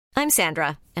I'm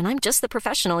Sandra, and I'm just the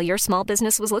professional your small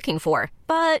business was looking for.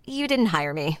 But you didn't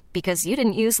hire me because you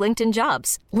didn't use LinkedIn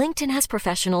Jobs. LinkedIn has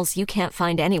professionals you can't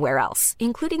find anywhere else,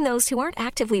 including those who aren't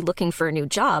actively looking for a new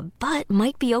job, but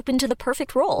might be open to the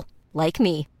perfect role, like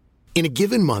me. In a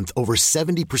given month, over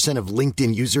 70% of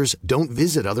LinkedIn users don't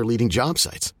visit other leading job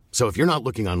sites. So if you're not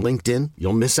looking on LinkedIn,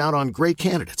 you'll miss out on great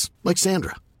candidates like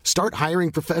Sandra. Start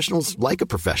hiring professionals like a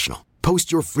professional.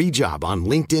 Post your free job on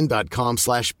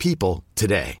linkedin.com/people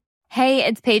today. Hey,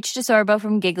 it's Paige DeSorbo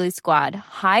from Giggly Squad.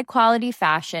 High quality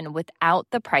fashion without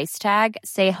the price tag.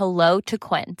 Say hello to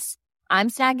Quince. I'm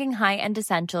snagging high-end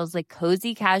essentials like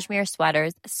cozy cashmere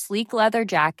sweaters, sleek leather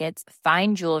jackets,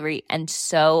 fine jewelry, and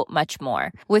so much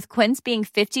more. With Quince being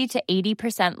 50 to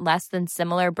 80% less than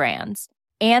similar brands.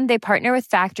 And they partner with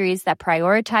factories that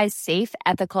prioritize safe,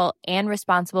 ethical, and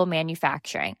responsible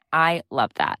manufacturing. I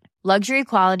love that. Luxury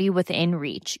quality within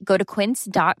reach. Go to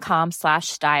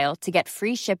quince.com/style to get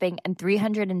free shipping and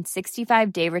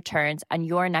 365-day returns on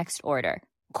your next order.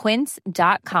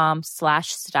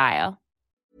 Quince.com/style.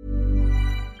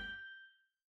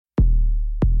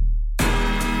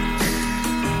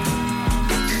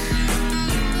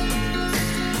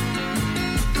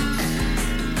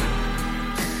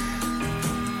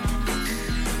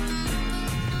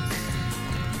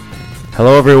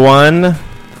 Hello, everyone.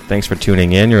 Thanks for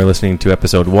tuning in. You're listening to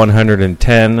episode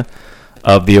 110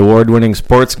 of the award-winning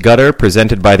Sports Gutter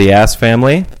presented by the Ass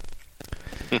Family.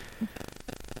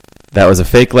 That was a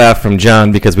fake laugh from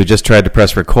John because we just tried to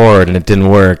press record and it didn't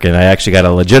work, and I actually got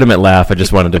a legitimate laugh. I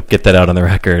just wanted to get that out on the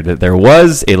record. There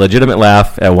was a legitimate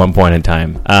laugh at one point in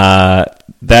time.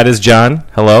 That is John.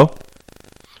 Hello.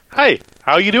 Hi.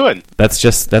 How you doing?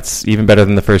 That's even better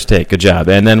than the first take. Good job.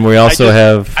 And then we also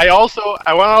I also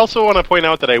want to point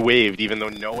out that I waved, even though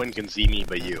no one can see me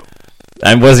but you.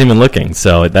 I wasn't even looking,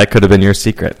 so that could have been your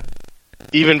secret.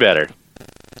 Even better.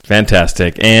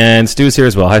 Fantastic. And Stu's here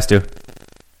as well. Hi, Stu.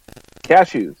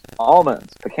 Cashews,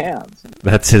 almonds, pecans.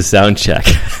 That's his sound check.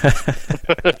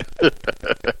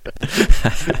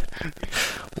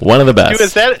 One of the best. Dude,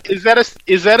 is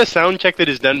that a sound check that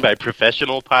is done by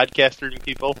professional podcasting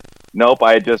people? Nope,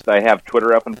 I have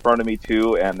Twitter up in front of me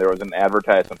too, and there was an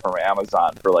advertisement from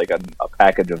Amazon for like a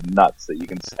package of nuts that you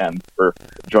can send for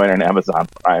joining Amazon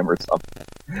Prime or something.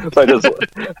 So I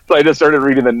just started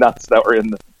reading the nuts that were in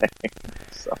the thing.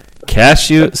 So.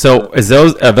 Cashew. So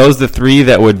are those the three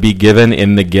that would be given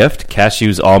in the gift?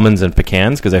 Cashews, almonds, and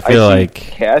pecans? Because I see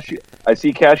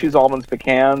cashews, almonds,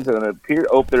 pecans, and it appears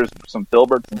there's some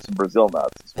filberts and some Brazil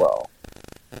nuts as well.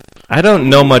 I don't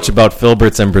know much about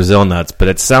filberts and Brazil nuts, but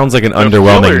it sounds like an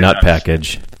underwhelming nut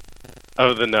package.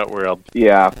 Of the nut world.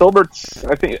 Yeah, filberts,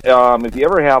 I think, if you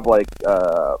ever have,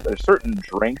 there's certain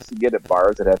drinks you get at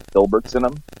bars that have filberts in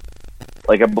them.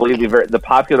 Like, I believe the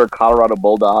popular Colorado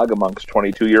Bulldog amongst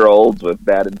 22-year-olds with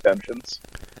bad intentions.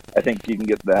 I think you can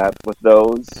get that with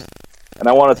those. And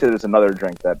I want to say there's another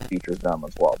drink that features them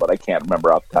as well, but I can't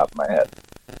remember off the top of my head.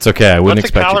 It's okay, I wouldn't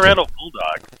expect you to. What's a Colorado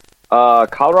Bulldog?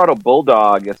 Colorado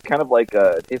Bulldog, it's kind of like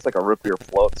it tastes like a root beer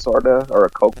float, sort of, or a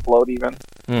Coke float even.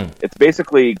 It's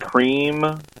basically cream,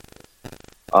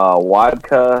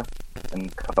 vodka,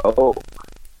 and Coke.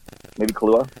 Maybe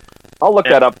Kahlua. I'll look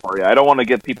that up for you. I don't want to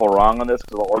get people wrong on this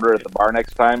because they'll order it at the bar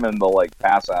next time and they'll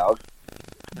pass out.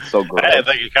 It's so gross. It's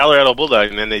like a Colorado Bulldog,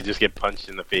 and then they just get punched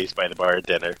in the face by the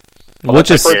bartender. Well,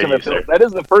 that is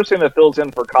the first thing that fills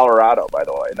in for Colorado, by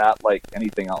the way, not like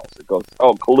anything else. It goes,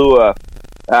 Kahlua.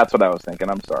 That's what I was thinking.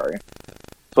 I'm sorry.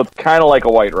 So it's kind of like a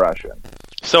White Russian.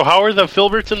 So how are the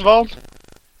filberts involved?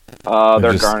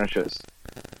 They're garnishes.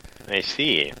 I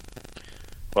see.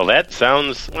 Well, it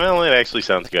actually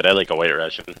sounds good. I like a White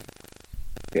Russian.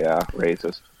 Yeah,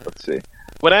 racist. Let's see.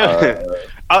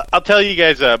 I'll tell you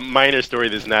guys a minor story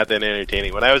that's not that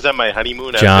entertaining. When I was on my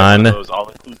honeymoon, John. I was at one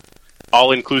of those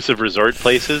all-inclusive resort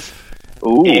places.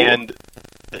 Ooh. And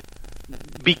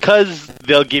because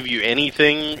they'll give you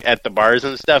anything at the bars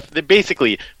and stuff,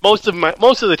 basically most of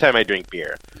the time I drink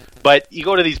beer. But you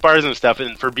go to these bars and stuff,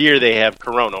 and for beer they have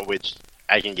Corona, which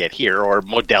I can get here, or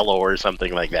Modelo or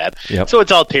something like that. Yep. So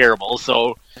it's all terrible.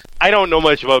 So I don't know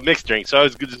much about mixed drinks, so I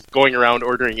was just going around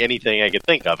ordering anything I could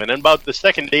think of. And about the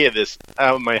second day of this,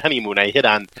 my honeymoon, I hit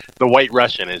on the White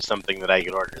Russian as something that I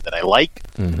could order that I like,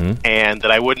 and that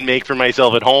I wouldn't make for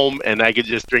myself at home, and I could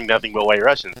just drink nothing but White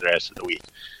Russians the rest of the week.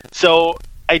 So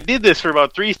I did this for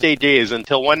about 3 straight days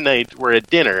until one night we're at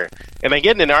dinner, and I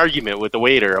get in an argument with the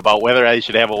waiter about whether I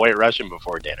should have a White Russian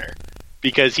before dinner.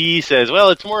 Because he says, well,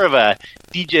 it's more of a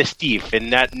digestif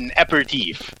and not an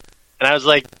aperitif. And I was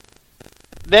like,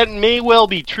 that may well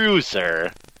be true,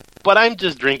 sir, but I'm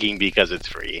just drinking because it's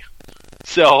free.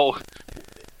 So,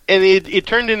 And it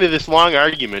turned into this long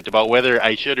argument about whether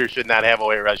I should or should not have a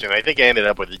White Russian. I think I ended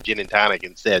up with a gin and tonic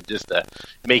instead, just to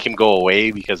make him go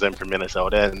away because I'm from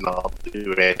Minnesota and I'll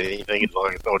do anything as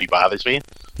long as nobody bothers me.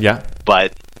 Yeah.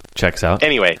 But checks out.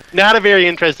 Anyway, not a very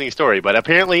interesting story, but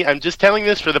apparently I'm just telling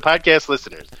this for the podcast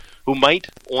listeners who might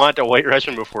want a White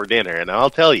Russian before dinner, and I'll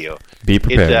tell you, be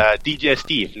prepared. It's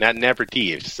digestif, not an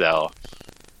aperitif, so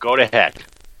go to heck.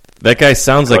 That guy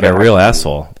sounds like a real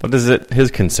asshole. What is it?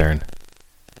 His concern?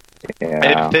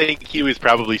 Yeah. I think he was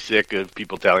probably sick of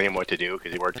people telling him what to do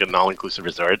because he worked at an all-inclusive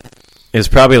resort. It was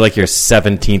probably like your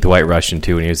 17th White Russian,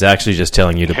 too, and he was actually just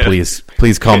telling you to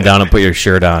please calm down and put your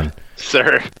shirt on.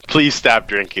 Sir, please stop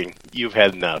drinking. You've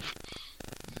had enough.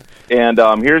 And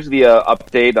here's the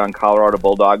update on Colorado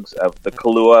Bulldogs. The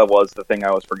Kahlua was the thing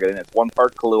I was forgetting. It's 1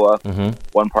 part Kahlua,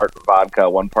 1 part vodka,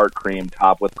 1 part cream,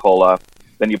 topped with cola.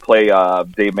 Then you play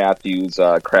Dave Matthews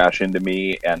Crash Into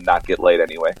Me and not get laid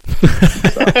anyway.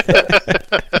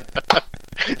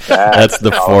 That's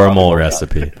the formal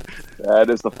recipe. That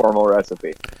is the formal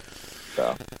recipe.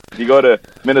 So if you go to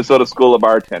Minnesota School of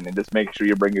Bartending, just make sure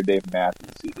you bring your Dave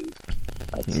Matthews CDs.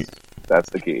 That's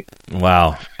the key.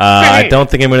 Wow. I don't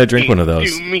think I'm going to drink one of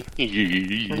those.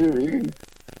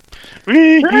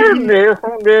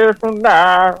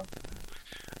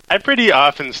 I pretty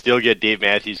often still get Dave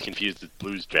Matthews confused with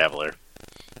Blues Traveler.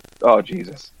 Oh,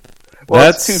 Jesus. Well,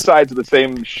 that's 2 sides of the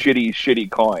same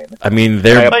shitty coin. I mean,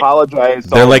 I apologize.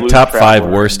 They're like top 5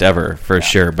 worst ever, for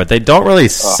sure. But they don't really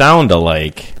sound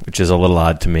alike, which is a little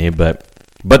odd to me. But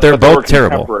they're both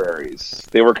terrible.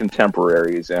 They were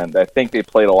contemporaries, and I think they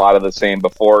played a lot of the same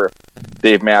before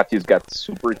Dave Matthews got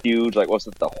super huge. Like, was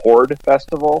it the Horde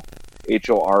Festival?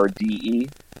 HORDE.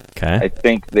 Okay. I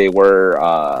think they were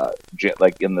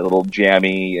like in the little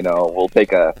jammy. We're gonna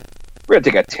take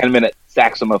a 10-minute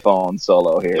saxophone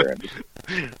solo here. And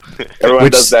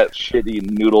everyone does that shitty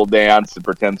noodle dance and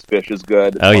pretends fish is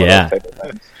good. Oh yeah.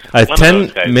 A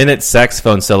 10-minute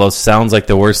saxophone solo sounds like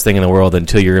the worst thing in the world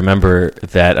until you remember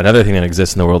that another thing that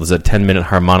exists in the world is a 10-minute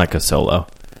harmonica solo.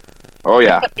 Oh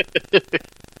yeah.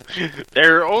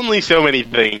 There are only so many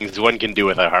things one can do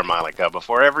with a harmonica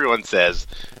before everyone says,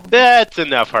 that's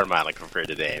enough harmonica for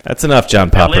today. That's enough, John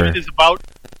Popper. The limit is about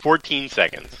 14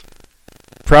 seconds.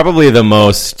 Probably the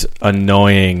most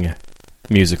annoying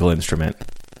musical instrument.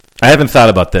 I haven't thought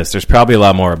about this. There's probably a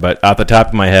lot more, but off the top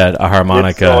of my head, a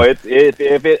harmonica.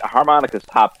 Harmonica's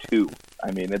top 2.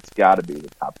 I mean, it's got to be the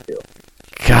top 2.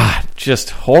 God,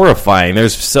 just horrifying.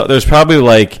 There's probably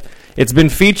like... It's been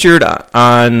featured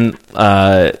on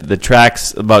the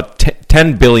tracks about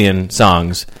 10 billion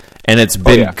songs, and it's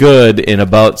been good in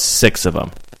about 6 of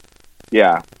them.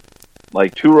 Yeah.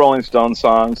 Like 2 Rolling Stones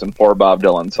songs and 4 Bob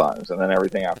Dylan songs, and then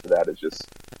everything after that is just...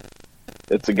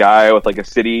 It's a guy with like a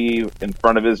city in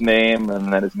front of his name,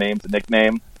 and then his name's a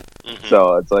nickname. Mm-hmm.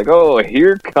 So it's like, oh,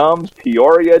 here comes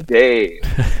Peoria Dave,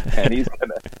 and he's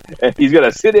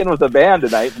gonna sit in with the band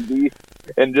tonight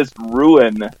and just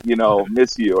ruin,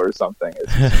 Miss You or something.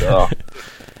 It's just,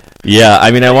 Yeah,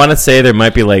 I mean, I want to say there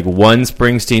might be like 1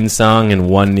 Springsteen song and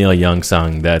 1 Neil Young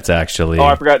song that's actually... Oh,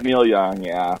 I forgot Neil Young,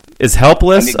 yeah. Is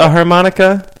Helpless a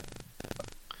harmonica?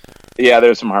 Yeah,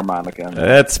 there's some harmonica in there.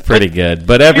 That's pretty good,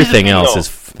 but everything else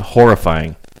is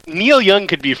horrifying. Neil Young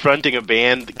could be fronting a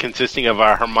band consisting of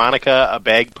a harmonica, a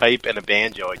bagpipe, and a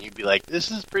banjo, and you'd be like,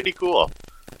 this is pretty cool.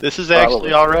 This is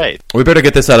actually all right. We better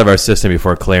get this out of our system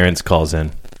before Clarence calls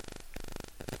in.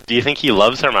 Do you think he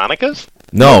loves harmonicas?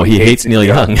 No, he hates Neil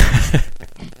Young.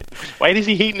 Why does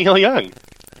he hate Neil Young?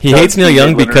 He hates Neil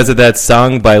Young because of that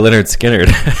song by Lynyrd Skynyrd.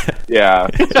 Yeah,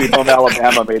 Sweet Home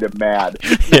Alabama made him mad.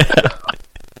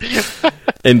 Yeah.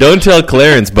 And don't tell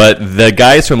Clarence, but the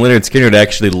guys from Lynyrd Skynyrd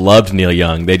actually loved Neil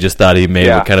Young. They just thought he made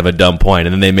kind of a dumb point,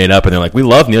 and then they made up, and they're like, we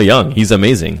love Neil Young. He's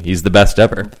amazing. He's the best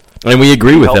ever. And we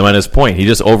agree with him on his point. He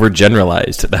just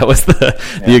overgeneralized. That was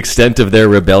the extent of their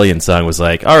rebellion song was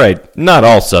like, all right, not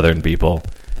all Southern people.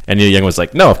 And Neil Young was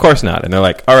like, no, of course not. And they're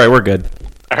like, all right, we're good.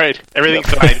 All right, everything's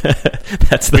fine.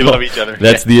 We love each other.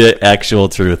 That's the actual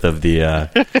truth of the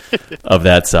of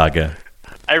that saga.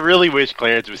 I really wish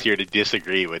Clarence was here to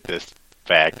disagree with this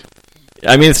fact.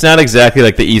 I mean, it's not exactly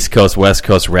like the East Coast, West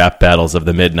Coast rap battles of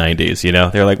the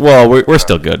mid-'90s, They're like, well, we're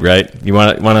still good, right? You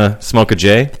want to smoke a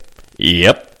J?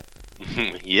 Yep.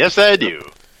 Yes, I do.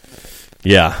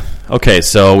 Yeah. Okay,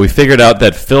 so we figured out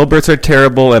that filberts are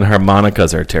terrible and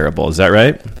harmonicas are terrible. Is that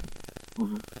right?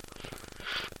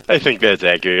 I think that's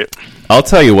accurate. I'll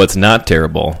tell you what's not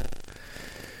terrible.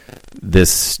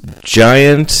 This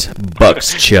giant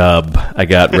Bucks chub I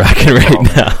got rocking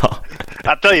right now.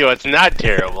 I'll tell you what's not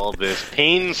terrible. This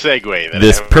pain segue.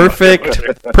 This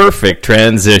perfect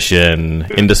transition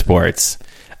into sports.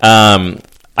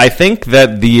 I I think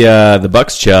that the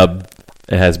Bucks chub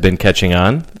has been catching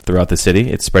on throughout the city.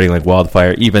 It's spreading like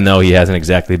wildfire, even though he hasn't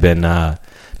exactly been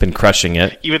crushing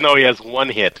it. Even though he has one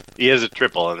hit, he has a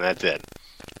triple, and that's it.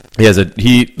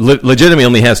 He legitimately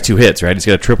only has 2 hits, right? He's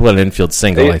got a triple and an infield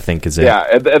single, I think, is it? Yeah,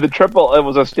 and the triple, it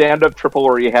was a stand-up triple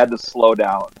where he had to slow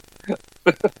down.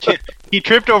 He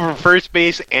tripped over first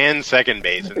base and second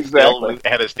base and still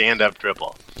had a stand-up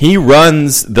triple. He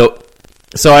runs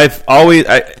so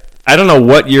I don't know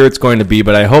what year it's going to be,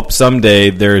 but I hope someday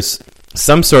there's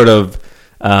some sort of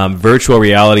virtual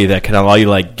reality that can allow you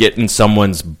to like get in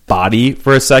someone's body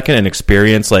for a second and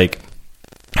experience like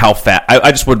how fast.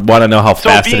 I just would want to know how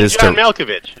fast it is. John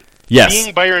Malkovich. Yes,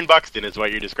 being Byron Buxton is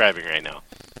what you're describing right now.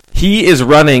 He is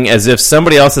running as if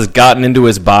somebody else has gotten into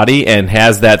his body and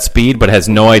has that speed, but has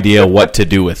no idea what to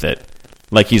do with it.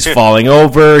 Like he's falling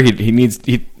over.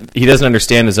 He doesn't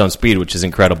understand his own speed, which is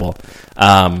incredible.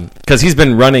 Because he's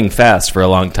been running fast for a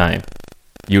long time.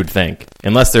 You would think,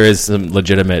 unless there is some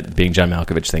legitimate being John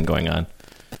Malkovich thing going on.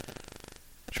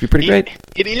 Should be pretty great.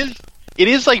 It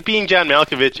is like being John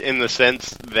Malkovich in the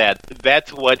sense that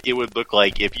that's what it would look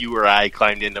like if you or I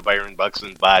climbed into Byron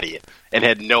Buxton's body and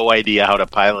had no idea how to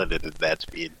pilot it at that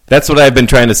speed. That's what I've been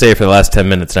trying to say for the last 10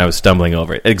 minutes, and I was stumbling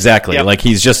over it. Exactly. Yep. Like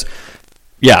he's just,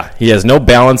 he has no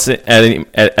balance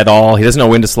at all. He doesn't know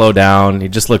when to slow down. He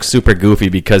just looks super goofy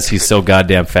because he's so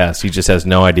goddamn fast. He just has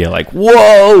no idea. Like,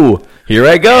 whoa, here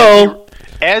I go.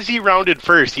 As he rounded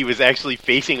first, he was actually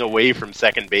facing away from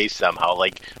second base somehow.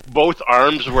 Like, both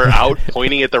arms were out,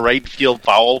 pointing at the right field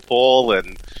foul pole,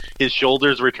 and his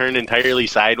shoulders were turned entirely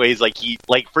sideways. Like,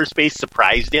 first base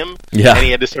surprised him, and he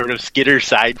had to sort of skitter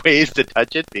sideways to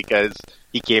touch it because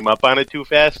he came up on it too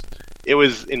fast. It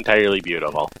was entirely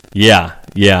beautiful. Yeah.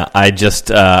 I just,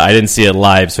 I didn't see it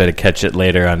live, so I had to catch it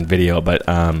later on video, but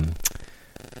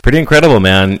pretty incredible,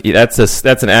 man.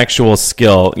 That's an actual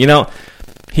skill. You know,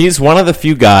 he's one of the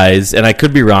few guys, and I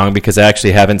could be wrong because I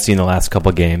actually haven't seen the last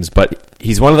couple games, but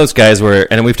he's one of those guys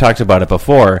where, and we've talked about it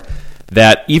before,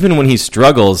 that even when he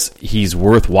struggles, he's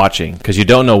worth watching because you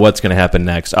don't know what's going to happen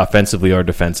next, offensively or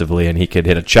defensively, and he could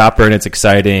hit a chopper, and it's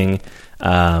exciting.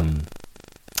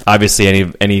 Obviously,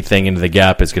 anything into the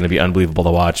gap is going to be unbelievable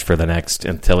to watch for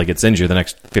until he gets injured, the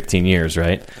next 15 years,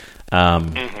 right?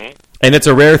 And it's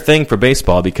a rare thing for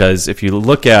baseball because if you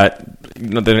look at,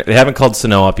 they haven't called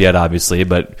Sano up yet, obviously,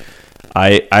 but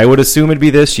I would assume it'd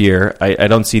be this year. I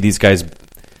don't see these guys,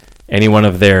 any one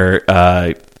of their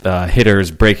hitters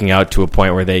breaking out to a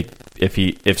point where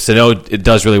if Sano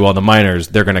does really well in the minors,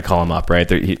 they're going to call him up, right?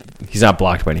 He's not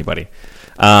blocked by anybody.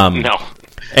 No.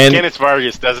 And Kenneth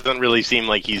Vargas doesn't really seem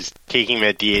like he's taking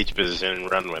that DH position and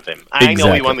run with him. I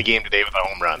know he won the game today with a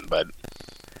home run, but...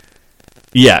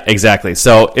 Yeah, exactly.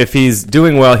 So if he's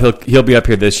doing well, he'll be up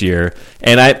here this year,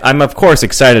 and I'm of course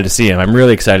excited to see him. I'm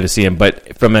really excited to see him,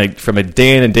 but from a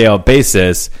day in and day out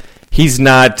basis, he's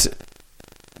not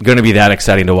going to be that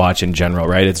exciting to watch in general,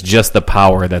 right? It's just the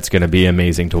power that's going to be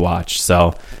amazing to watch.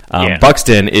 So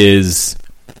Buxton is...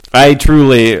 I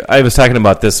was talking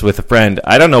about this with a friend.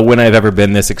 I don't know when I've ever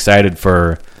been this excited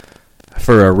for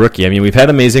a rookie. I mean, we've had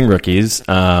amazing rookies.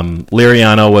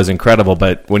 Liriano was incredible,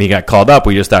 but when he got called up,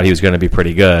 we just thought he was going to be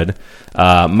pretty good.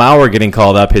 Mauer getting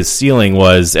called up, his ceiling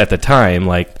was, at the time,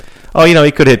 like,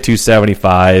 he could hit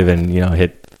 275 and,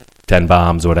 hit 10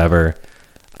 bombs, whatever.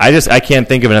 I can't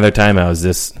think of another time I was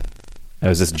this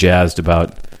jazzed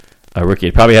about a rookie.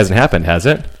 It probably hasn't happened, has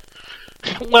it?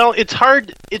 Well, it's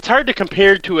hard to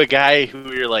compare to a guy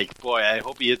who you're like, boy, I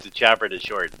hope he hits a chopper to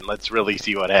short, and let's really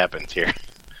see what happens here.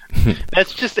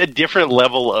 That's just a different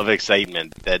level of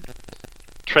excitement that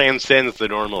transcends the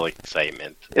normal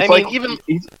excitement. It's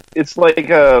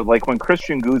like when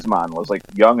Christian Guzman was like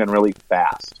young and really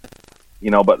fast,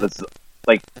 but it's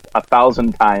like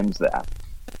 1,000 times that.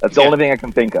 That's the only thing I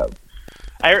can think of.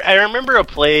 I remember a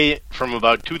play from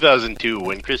about 2002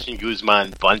 when Christian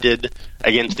Guzman bunted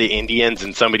against the Indians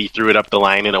and somebody threw it up the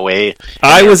line in a way.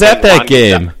 I was at that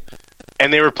game.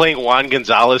 And they were playing Juan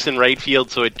Gonzalez in right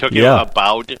field, so it took him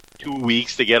about 2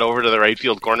 weeks to get over to the right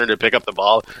field corner to pick up the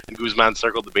ball, and Guzman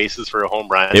circled the bases for a home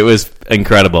run. It was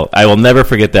incredible. I will never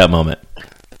forget that moment.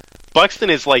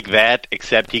 Buxton is like that,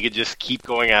 except he could just keep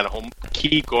going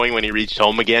when he reached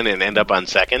home again and end up on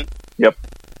second. Yep.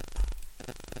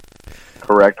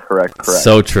 Correct.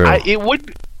 So true.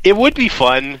 It would be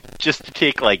fun just to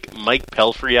take like Mike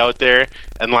Pelfrey out there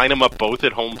and line them up both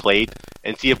at home plate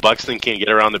and see if Buxton can get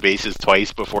around the bases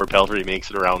twice before Pelfrey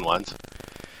makes it around once.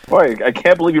 Boy, I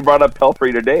can't believe you brought up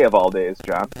Pelfrey today of all days,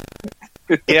 John.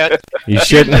 Yeah, you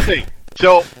shouldn't.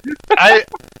 So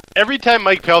every time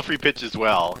Mike Pelfrey pitches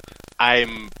well,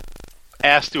 I'm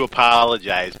asked to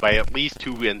apologize by at least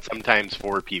 2 and sometimes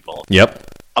 4 people. Yep.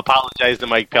 Apologize to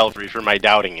Mike Pelfrey for my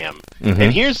doubting him. Mm-hmm.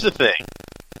 And here's the thing.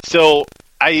 So,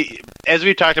 as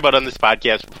we talked about on this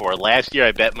podcast before, last year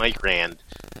I bet Mike Rand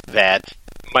that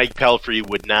Mike Pelfrey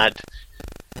would not...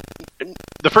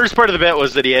 The first part of the bet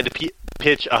was that he had to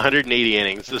pitch 180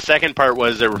 innings. The second part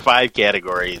was there were 5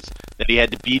 categories that he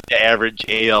had to beat the average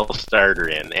AL starter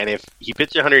in. And if he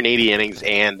pitched 180 innings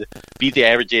and beat the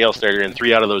average AL starter in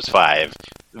 3 out of those 5,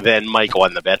 then Mike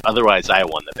won the bet. Otherwise, I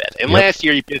won the bet. And last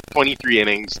year he pitched 23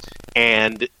 innings,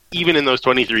 and even in those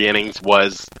 23 innings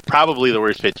was probably the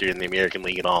worst pitcher in the American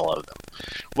League in all of them.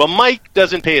 Well, Mike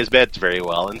doesn't pay his bets very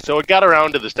well, and so it got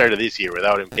around to the start of this year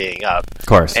without him paying up. Of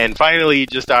course. And finally, he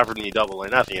just offered me double or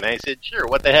nothing, and I said, sure,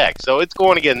 what the heck? So it's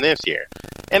going again this year.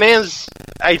 And as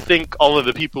I think all of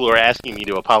the people who are asking me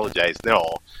to apologize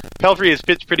know, Pelfrey has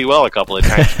pitched pretty well a couple of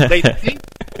times.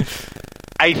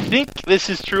 I think this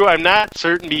is true. I'm not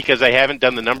certain because I haven't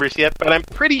done the numbers yet, but I'm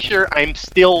pretty sure I'm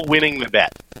still winning the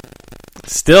bet.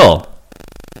 Still?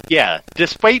 Yeah,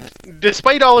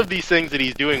 despite all of these things that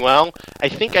he's doing well, I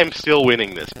think I'm still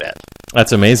winning this bet.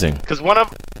 That's amazing. Because one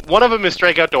of them is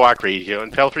strikeout to walk ratio,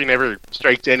 and Pelfrey never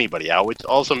strikes anybody out, which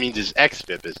also means his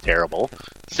xFIP is terrible.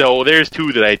 So there's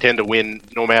 2 that I tend to win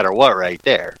no matter what right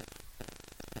there.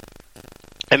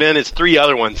 And then it's 3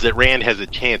 other ones that Rand has a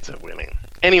chance of winning.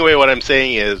 Anyway, what I'm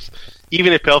saying is,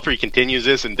 even if Pelfrey continues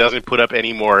this and doesn't put up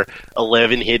any more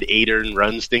 11-hit 8-earned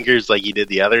run stinkers like he did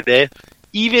the other day,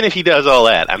 even if he does all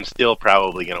that, I'm still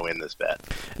probably going to win this bet.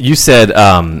 You said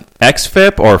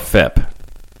xFIP or FIP?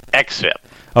 xFIP.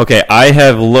 Okay, I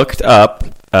have looked up,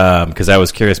 because I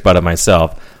was curious about it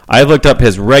myself, I looked up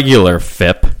his regular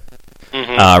FIP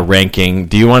ranking.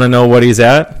 Do you want to know what he's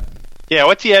at? Yeah,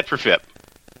 what's he at for FIP?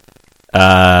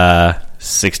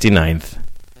 69th.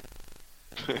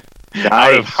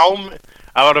 Nice.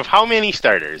 Out of how many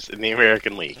starters in the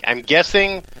American League? I'm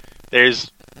guessing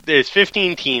there's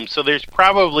 15 teams, so there's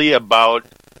probably about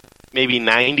maybe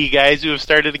 90 guys who have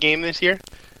started a game this year.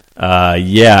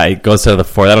 Yeah, it goes to the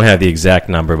 4th. I don't have the exact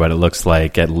number, but it looks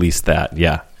like at least that.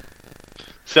 Yeah.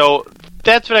 So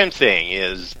that's what I'm saying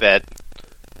is that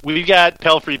we've got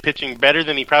Pelfrey pitching better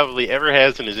than he probably ever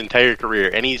has in his entire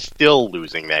career, and he's still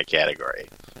losing that category.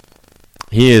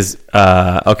 He is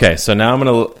okay. So now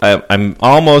I'm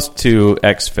almost to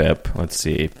xFIP. Let's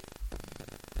see.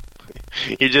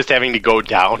 You're just having to go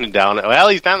down and down. Well,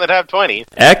 he's not in the top 20.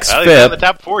 xFIP. Well, he's not in the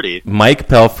top 40. Mike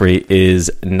Pelfrey is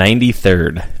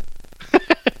 93rd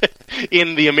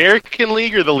in the American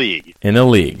League or the league? In the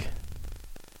league.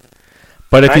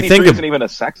 But if you think isn't even a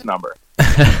sex number.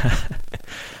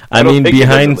 I mean,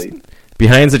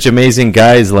 behind such amazing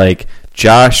guys like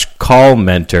Josh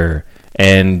Callmentor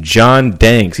and John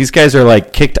Danks. These guys are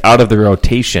like kicked out of the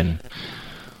rotation.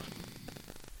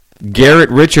 Garrett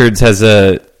Richards has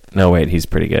a... No, wait, he's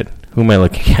pretty good. Who am I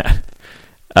looking at?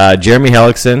 Jeremy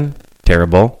Hellickson,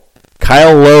 terrible.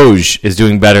 Kyle Loge is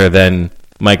doing better than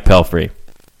Mike Pelfrey.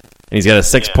 And he's got a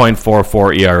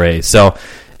 6.44 ERA. So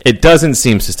it doesn't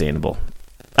seem sustainable.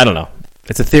 I don't know.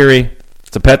 It's a theory.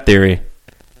 It's a pet theory.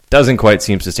 Doesn't quite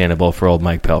seem sustainable for old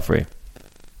Mike Pelfrey.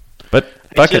 But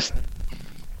fuck it.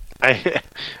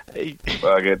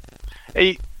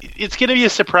 It's going to be a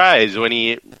surprise when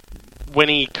he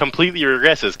completely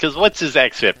regresses. Because what's his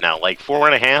xFIP now? Like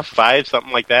 4.5, 5,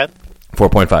 something like that?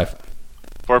 4.5.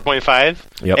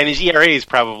 4.5? Yep. And his ERA is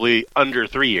probably under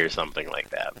 3 or something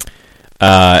like that.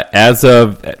 As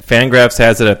of Fangraphs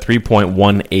has it at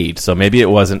 3.18. So maybe it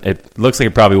wasn't. It looks like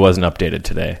it probably wasn't updated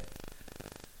today.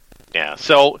 Yeah,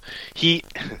 so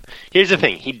here's the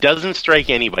thing. He doesn't strike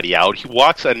anybody out. He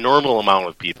walks a normal amount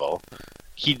of people.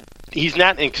 He's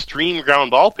not an extreme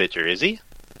ground ball pitcher, is he?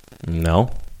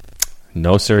 No.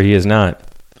 No, sir, he is not.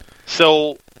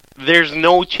 So there's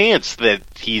no chance that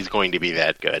he's going to be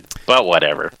that good, but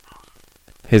whatever.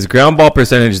 His ground ball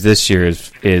percentage this year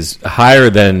is higher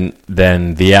than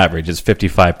the average. It's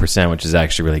 55%, which is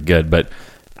actually really good, but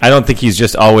I don't think he's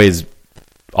just always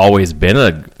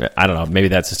been I don't know, maybe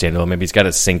that's sustainable. Maybe he's got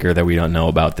a sinker that we don't know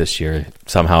about this year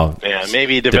somehow. Yeah,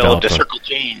 maybe he developed a circle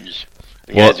change.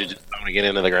 Guys are just going to get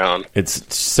into the ground.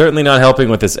 It's certainly not helping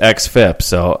with his xFIP,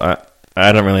 so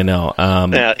I don't really know.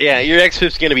 Yeah, your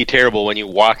xFIP's going to be terrible when you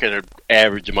walk an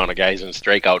average amount of guys and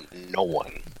strike out no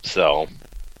one. So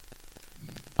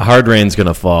a hard rain's going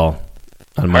to fall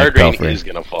on Mike Pelfrey. Hard rain is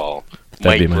going to fall.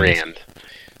 That'd Mike Rand.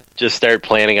 Just start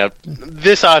planning up.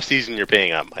 This offseason, you're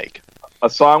paying up, Mike. A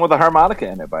song with a harmonica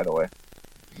in it, by the way.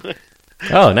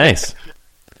 Oh, nice.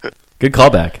 Good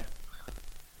callback.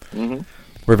 Mm-hmm.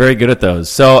 We're very good at those.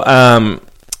 So,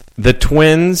 the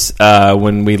Twins,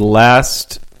 when we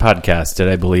last podcast did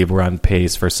I believe we're on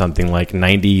pace for something like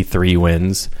 93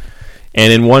 wins.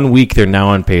 And in 1 week, they're now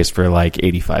on pace for like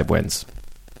 85 wins.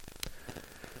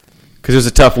 Because it was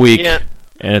a tough week,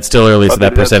 and it's still early, so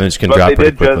that percentage can drop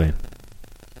pretty quickly.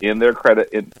 In their credit,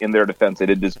 in their defense, they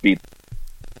did just beat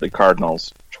the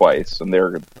Cardinals twice, and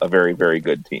they're a very, very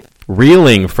good team.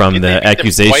 Reeling from the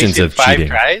accusations of cheating.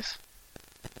 Tries?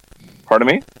 Pardon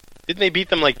me? Didn't they beat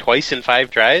them like twice in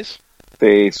 5 tries?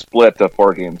 They split a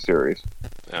 4-game series.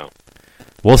 Oh.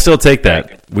 We'll still take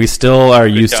that. We still are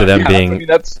used to them being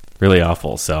really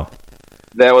awful. So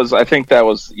I think that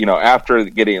was after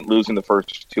losing the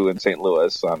first 2 in St.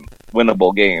 Louis on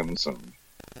winnable games and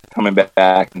coming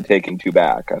back and taking 2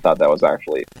 back. I thought that was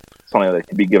actually something that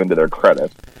could be given to their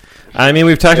credit. I mean,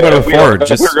 we've talked about it before. We're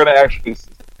going to actually.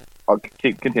 I'll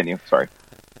continue. Sorry.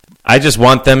 I just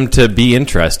want them to be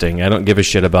interesting. I don't give a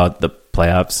shit about the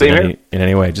playoffs in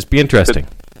any way. Just be interesting.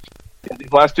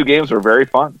 These last 2 games were very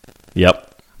fun. Yep.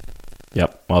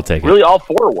 I'll take it. Really, all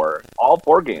 4 were. All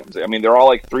 4 games. I mean, they're all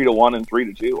like 3-1 and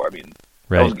 3-2. I mean,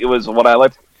 right. It was what I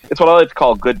like. It's what I like to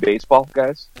call good baseball,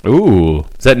 guys. Ooh,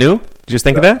 is that new? Did you just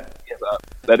think of that? Yes,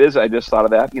 that is. I just thought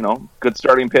of that. Good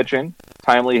starting pitching,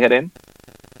 timely hitting.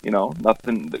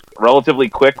 Nothing. Relatively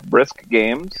quick, brisk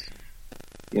games.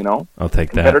 I'll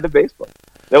take that. Competitive baseball.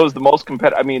 That was the most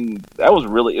competitive. I mean,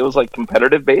 it was like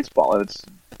competitive baseball, and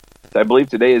I believe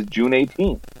today is June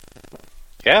 18th.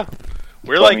 Yeah,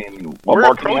 we're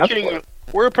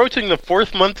approaching the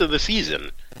 4th month of the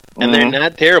season, and they're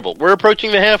not terrible. We're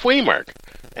approaching the halfway mark,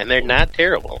 and they're not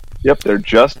terrible. Yep, they're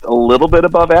just a little bit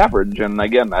above average, and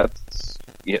again,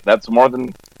 that's more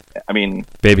than. I mean,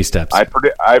 baby steps. I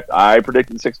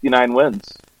predicted 69 wins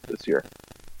this year.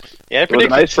 Yeah, I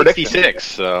predicted 66.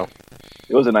 So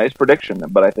it was a nice prediction,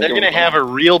 but I think they're going to have a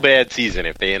real bad season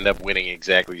if they end up winning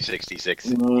exactly 66.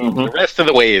 Mm-hmm. The rest of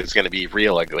the way is going to be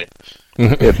real ugly.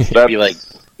 It's going to be like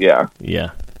yeah.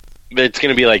 It's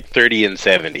going to be like 30 and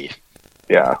 70.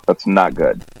 Yeah, that's not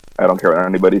good. I don't care what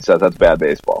anybody says. That's bad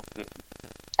baseball.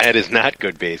 That is not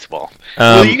good baseball.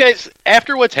 Will you guys,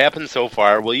 after what's happened so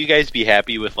far, will you guys be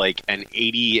happy with like an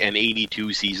 80 and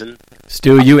 82 season?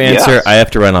 Stu, you answer. Yes. I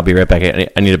have to run. I'll be right back. I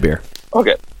need a beer.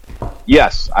 Okay.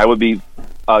 Yes, I would be.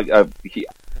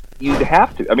 You'd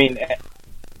have to. I mean,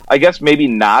 I guess maybe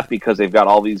not because they've got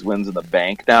all these wins in the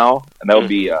bank now, and that would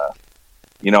be.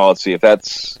 Let's see if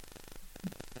that's.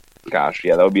 Gosh,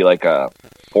 yeah, that would be like a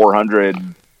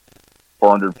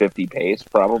 450 pace,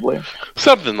 probably.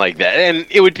 Something like that. And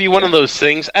it would be one of those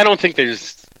things. I don't think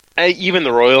there's... even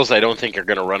the Royals, I don't think are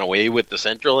going to run away with the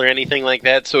Central or anything like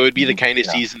that. So it would be the kind of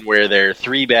season where they're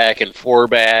 3 back and 4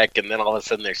 back, and then all of a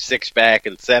sudden they're 6 back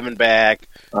and 7 back.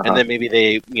 And then maybe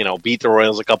they, beat the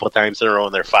Royals a couple of times in a row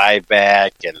and they're 5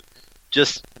 back. And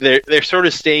just, they're sort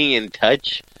of staying in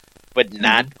touch, but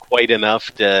not quite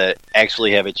enough to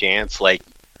actually have a chance. Like,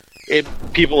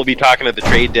 people will be talking at the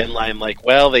trade deadline like,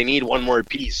 well, they need one more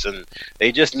piece and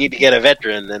they just need to get a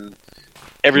veteran, and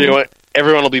everyone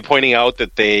will be pointing out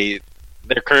that they're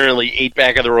currently 8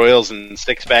 back of the Royals and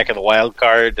 6 back of the wild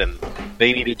card, and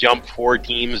they need to jump 4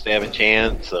 teams to have a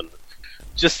chance, and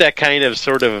just that kind of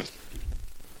sort of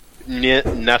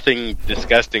nothing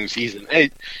disgusting season.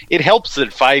 It helps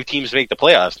that 5 teams make the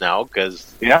playoffs now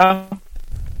because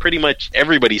pretty much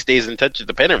everybody stays in touch with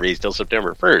the pennant race till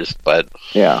September 1st, but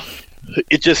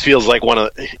it just feels like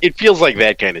it feels like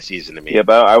that kind of season to me. Yeah,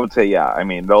 but I would say I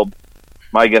mean,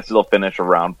 my guess is they'll finish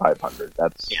around 500.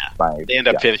 That's they end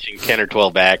up finishing 10 or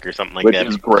 12 back or something like which that.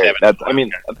 Which is great. That's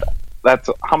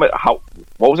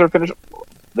what was their finish?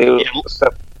 The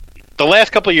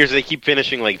last couple of years they keep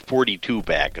finishing like 42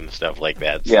 back and stuff like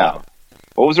that. So. Yeah.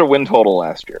 What was their win total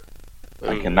last year?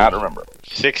 I cannot remember.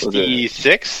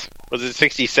 66? Was it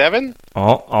 67?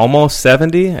 Almost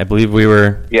 70. I believe we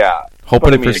were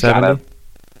hoping it for 70.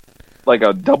 Like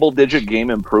a double-digit game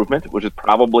improvement, which is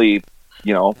probably,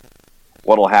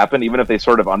 what'll happen, even if they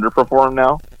sort of underperform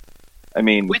now. I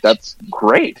mean, that's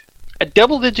great. A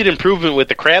double-digit improvement with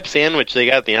the crap sandwich they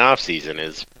got in the offseason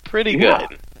is pretty good.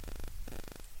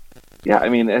 Yeah, I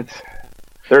mean,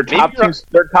 their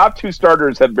top 2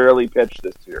 starters have barely pitched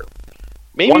this year.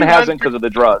 Maybe one hasn't because of the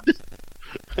drugs.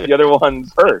 The other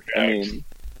one's hurt. I mean,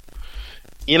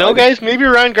 guys, maybe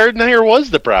Ron Gardenhire was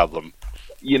the problem.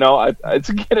 I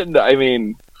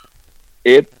mean,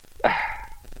 it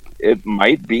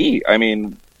might be. I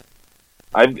mean,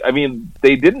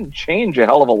 they didn't change a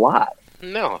hell of a lot.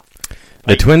 No,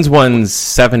 the Twins won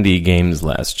 70 games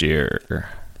last year.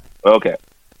 Okay,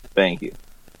 thank you.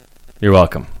 You're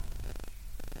welcome.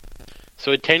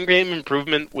 So a 10-game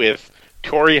improvement with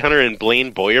Torrey Hunter and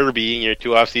Blaine Boyer being your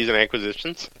 2 off-season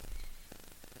acquisitions?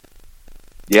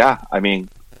 Yeah, I mean,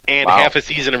 and half a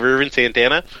season of Irvin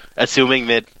Santana, assuming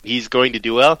that he's going to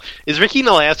do well. Is Ricky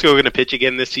Nolasco going to pitch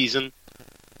again this season?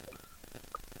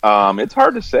 It's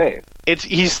hard to say.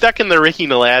 He's stuck in the Ricky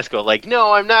Nolasco. Like,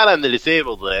 no, I'm not on the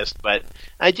disabled list, but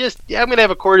I'm going to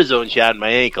have a cortisone shot in my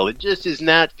ankle. It just is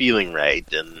not feeling right,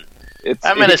 and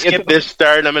I'm going to skip this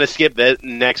start, and I'm going to skip that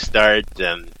next start,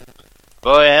 and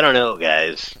boy, I don't know,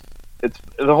 guys.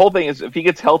 The whole thing is, if he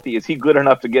gets healthy, is he good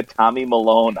enough to get Tommy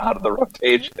Malone out of the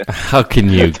rotation? How can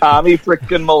you? Tommy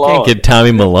frickin' Malone. Can't get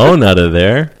Tommy Malone out of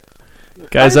there.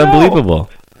 Guy's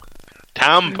unbelievable.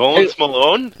 Tom Bones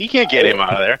Malone? He can't get him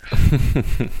out of there.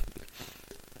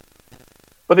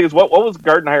 But the thing is, what was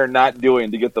Gardenhire not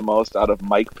doing to get the most out of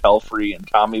Mike Pelfrey and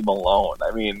Tommy Malone? I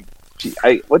mean,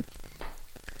 I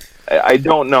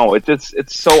don't know. It's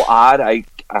so odd.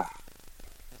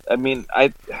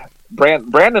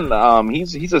 Brandon,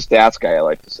 he's a stats guy, I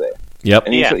like to say. Yep.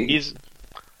 And he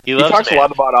talks a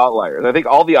lot about outliers. I think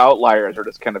all the outliers are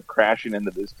just kind of crashing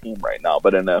into this team right now,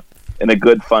 but in a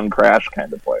good, fun crash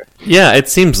kind of way. Yeah, it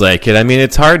seems like it. I mean,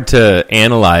 it's hard to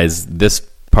analyze this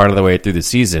part of the way through the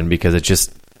season because it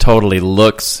just totally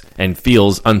looks and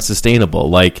feels unsustainable.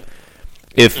 Like,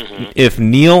 if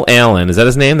Neil Allen, is that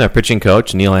his name, their pitching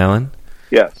coach, Neil Allen?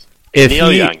 Yes.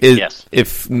 Neil Young, yes.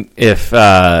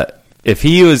 If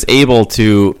he was able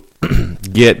to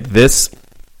get this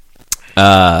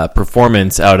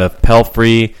performance out of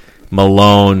Pelfrey,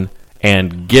 Malone,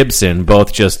 and Gibson,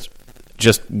 both just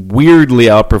weirdly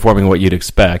outperforming what you'd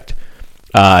expect,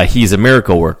 he's a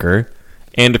miracle worker.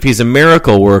 And if he's a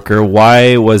miracle worker,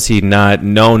 why was he not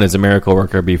known as a miracle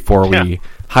worker before we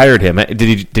hired him?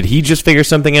 Did he just figure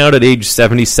something out at age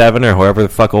 77 or however the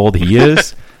fuck old he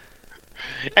is?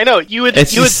 I know. You would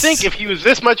think if he was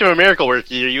this much of a miracle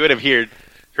worker, you would have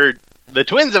heard the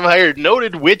Twins have hired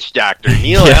noted witch doctor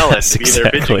Neil Allen to be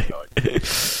their pitching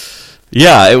coach.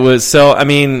 Yeah, it was. So, I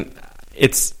mean,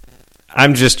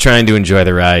 I'm just trying to enjoy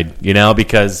the ride,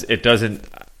 because it doesn't.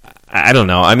 I don't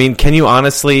know. I mean, can you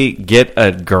honestly get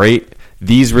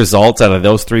these results out of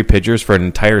those three pitchers for an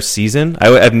entire season?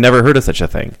 I've never heard of such a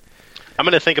thing. I'm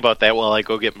going to think about that while I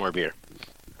go get more beer.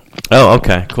 Oh,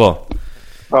 okay, cool.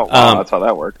 Oh, wow, that's how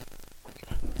that worked.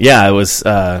 Yeah, it was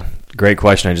a great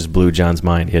question. I just blew John's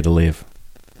mind. He had to leave.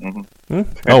 Mm-hmm.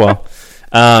 Oh, well.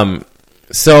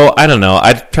 So, I don't know.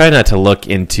 I try not to look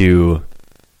to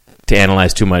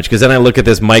analyze too much, because then I look at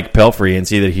this Mike Pelfrey and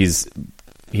see that he's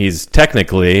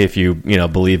technically, if you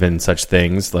believe in such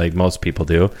things like most people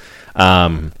do,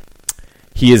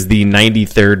 he is the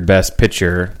 93rd best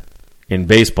pitcher in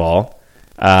baseball.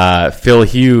 Phil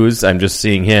Hughes, I'm just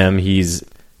seeing him, he's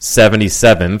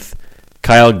 77th.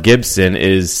 Kyle Gibson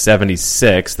is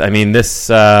 76th. I mean, that's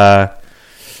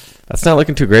not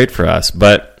looking too great for us,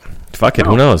 but fuck it,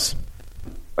 who knows?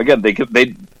 Again, they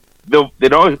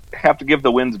don't have to give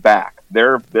the wins back.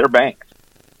 They're banked.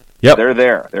 Yep. They're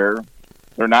there.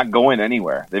 They're not going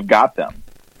anywhere. They've got them.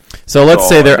 So let's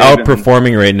say they're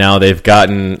outperforming right now. They've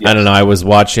gotten, yes. I don't know,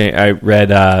 I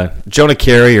read Jonah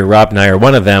Carey or Rob Nyer,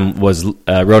 one of them wrote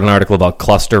an article about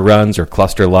cluster runs or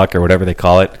cluster luck or whatever they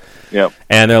call it. Yep.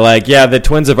 And they're like, yeah, the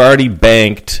Twins have already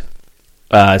banked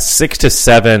 6 to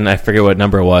 7, I forget what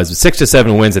number it was, but 6 to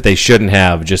 7 wins that they shouldn't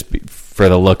have just for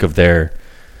the look of their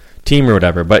team or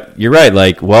whatever. But you're right,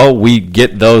 we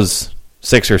get those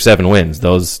 6 or 7 wins.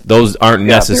 Those aren't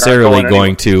necessarily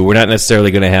we're not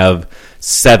necessarily going to have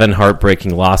 7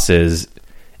 heartbreaking losses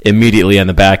immediately on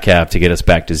the back half to get us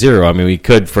back to 0. I mean, we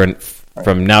could from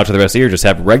now to the rest of the year just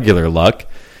have regular luck,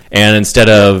 and instead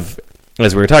of,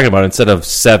 as we were talking about, instead of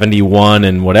 71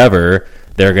 and whatever,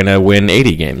 they're going to win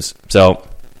 80 games. So,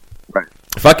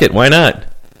 fuck it, why not?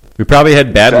 We probably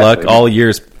had bad luck all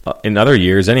years in other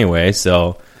years anyway,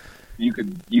 so you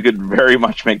could very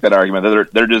much make that argument that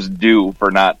they're just due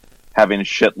for not having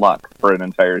shit luck for an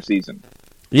entire season.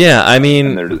 Yeah, I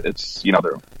mean, and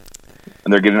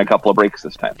they're getting a couple of breaks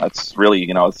this time. That's really,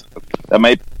 that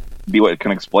might be what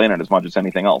can explain it as much as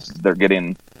anything else. They're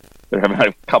having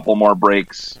a couple more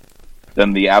breaks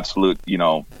than the absolute,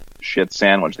 shit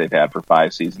sandwich they've had for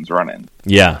 5 seasons running.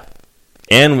 Yeah,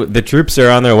 and the troops are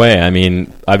on their way. I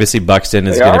mean, obviously Buxton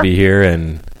is going to be here,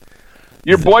 and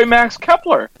your boy Max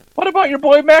Kepler. What about your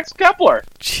boy Max Kepler?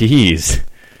 Jeez.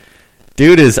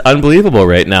 Dude is unbelievable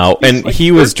right now. And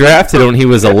he was drafted when he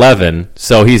was 11,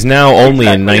 so he's now only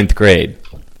in 9th grade.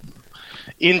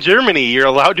 In Germany, you're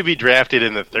allowed to be drafted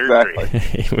in the 3rd grade.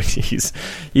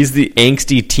 He's the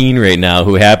angsty teen right now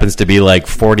who happens to be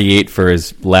 48 for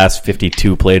his last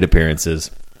 52 plate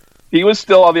appearances. He was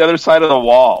still on the other side of the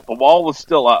wall. The wall was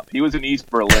still up. He was in East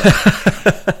Berlin.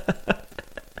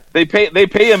 They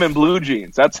pay him in blue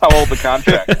jeans. That's how old the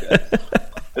contract is.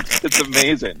 It's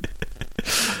amazing.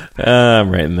 I'm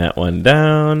writing that one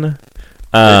down.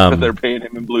 They're paying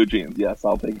him in blue jeans. Yes,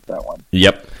 I'll take that one.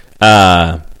 Yep.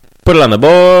 Put it on the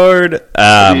board.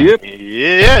 Yep.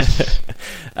 Yes.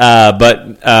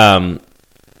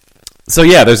 So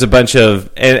yeah, there's a bunch of,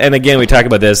 and again, we talk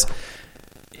about this.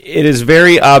 It is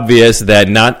very obvious that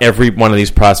not every one of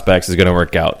these prospects is going to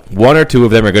work out. One or two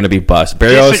of them are going to be bust.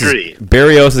 Barrios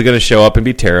is going to show up and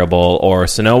be terrible, or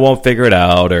Sano won't figure it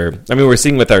out. Or we're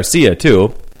seeing with Arcia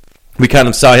too. We kind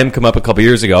of saw him come up a couple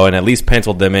years ago and at least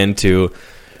penciled them into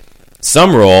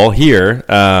some role here,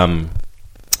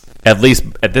 at least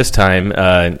at this time,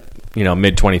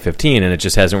 mid 2015, and it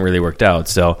just hasn't really worked out.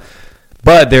 So,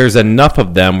 but there's enough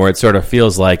of them where it sort of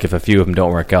feels like if a few of them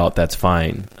don't work out, that's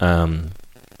fine.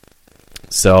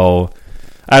 So,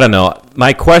 I don't know.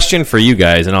 My question for you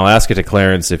guys, and I'll ask it to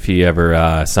Clarence if he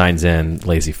ever signs in,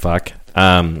 lazy fuck.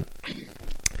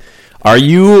 Are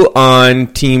you on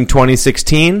Team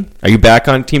 2016? Are you back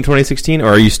on Team 2016? Or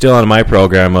are you still on my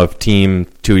program of Team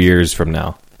 2 years from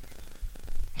now?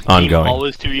 Ongoing. Team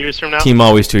always 2 years from now? Team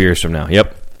always 2 years from now,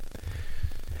 yep.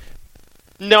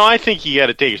 No, I think you got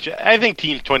to take a shot. I think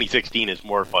Team 2016 is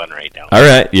more fun right now. All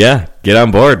right, yeah. Get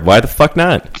on board. Why the fuck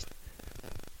not?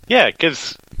 Yeah,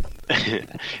 because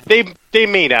they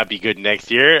may not be good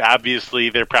next year. Obviously,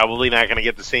 they're probably not going to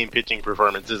get the same pitching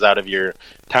performances out of your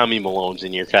Tommy Malones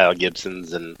and your Kyle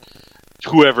Gibsons and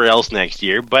whoever else next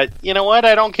year. But you know what?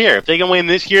 I don't care. If they can win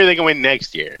this year, they can win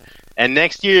next year. And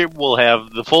next year, we'll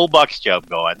have the full Bucks job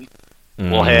going.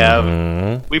 We'll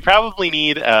have... We probably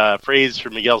need a phrase for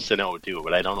Miguel Sano, too,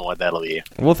 but I don't know what that'll be.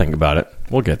 We'll think about it.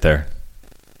 We'll get there.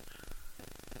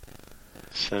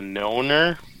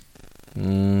 Sanoner?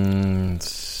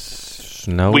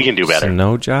 Snow. We can do better.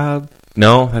 Snow job?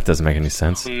 No, that doesn't make any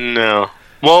sense. No.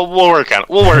 Well, we'll work on it.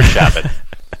 We'll workshop it.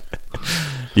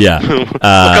 Yeah. We'll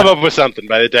come up with something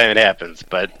by the time it happens.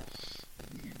 But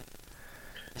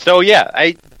so,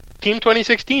 yeah, Team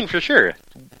 2016 for sure.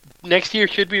 Next year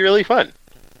should be really fun.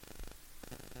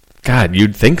 God,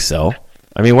 you'd think so.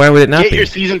 I mean, why would it not Get be? your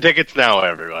season tickets now,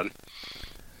 everyone.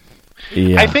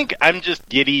 Yeah. I think I'm just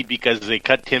giddy because they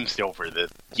cut Tim Stouffer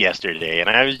yesterday, and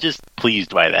I was just pleased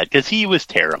by that because he was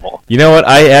terrible. You know what?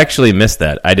 I actually missed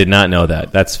that. I did not know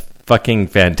that. That's fucking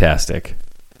fantastic.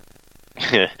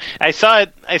 I saw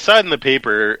it in the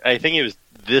paper. I think it was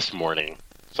this morning.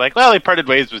 It's like, well, they parted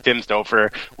ways with Tim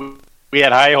Stouffer. We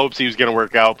had high hopes he was going to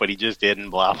work out, but he just didn't.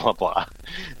 Blah blah blah.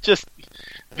 Just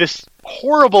this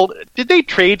horrible. Did they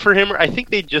trade for him? I think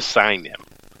they just signed him.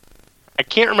 I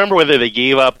can't remember whether they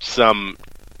gave up some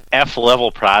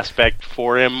F-level prospect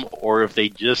for him or if they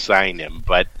just signed him,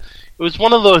 but it was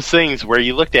one of those things where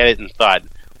you looked at it and thought,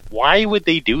 why would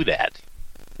they do that?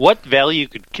 What value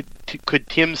could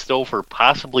Tim Stouffer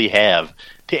possibly have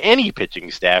to any pitching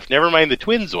staff, never mind the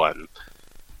Twins one?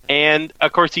 And,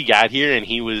 of course, he got here and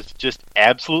he was just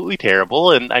absolutely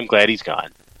terrible, and I'm glad he's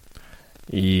gone.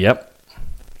 Yep.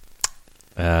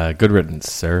 Good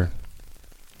riddance, sir.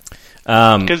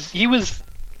 Because he was,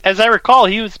 as I recall,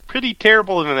 he was pretty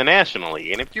terrible in the National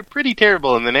League. And if you're pretty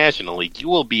terrible in the National League, you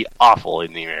will be awful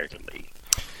in the American League.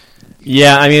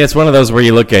 Yeah, I mean, it's one of those where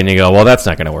you look at it and you go, well, that's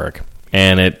not going to work.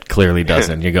 And it clearly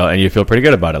doesn't. You go and you feel pretty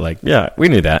good about it. Like, yeah, we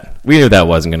knew that. We knew that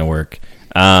wasn't going to work.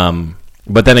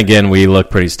 But then again, we look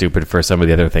pretty stupid for some of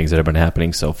the other things that have been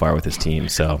happening so far with his team.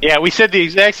 So yeah, we said the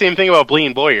exact same thing about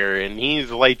Blaine Boyer, and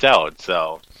he's lights out.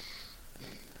 So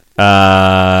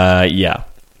yeah.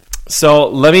 So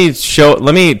let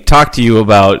me talk to you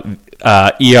about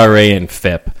ERA and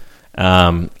FIP.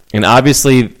 And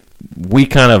obviously, we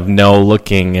kind of know,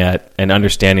 looking at and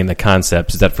understanding the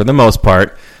concepts, that for the most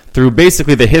part, through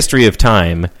basically the history of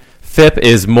time, FIP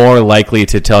is more likely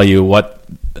to tell you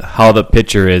how the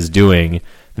pitcher is doing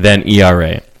than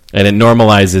ERA. And it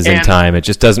normalizes in time. It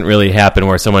just doesn't really happen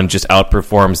where someone just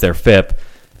outperforms their FIP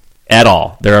at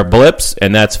all. There are blips,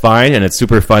 and that's fine, and it's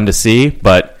super fun to see,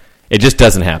 but it just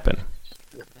doesn't happen.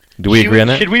 Do we agree on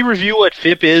that? Should we review what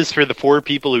FIP is for the 4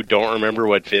 people who don't remember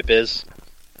what FIP is?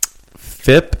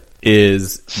 FIP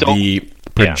is the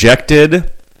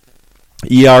projected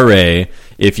ERA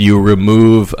if you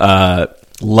remove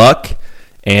luck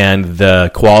and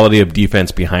the quality of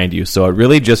defense behind you. So it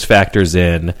really just factors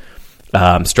in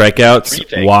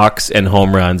strikeouts, walks, and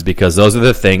home runs, because those are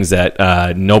the things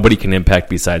that nobody can impact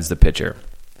besides the pitcher.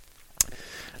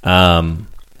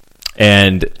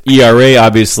 And ERA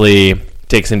obviously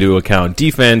takes into account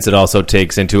defense. It also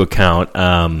takes into account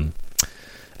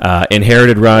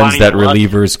inherited runs that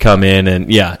relievers come in and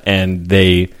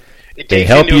they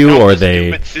help you, or they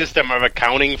stupid system of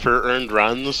accounting for earned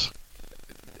runs.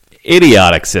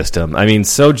 Idiotic system. I mean,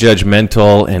 so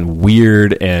judgmental and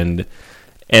weird, and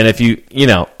if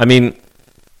I mean,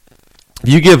 if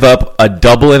you give up a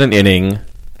double in an inning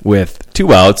with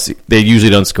 2 outs, they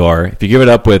usually don't score. If you give it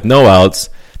up with no outs,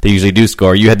 they usually do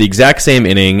score. You had the exact same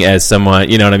inning as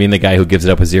someone, you know what I mean, the guy who gives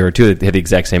it up with 0-2 hit the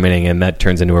exact same inning, and that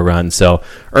turns into a run. So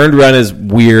earned run is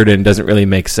weird and doesn't really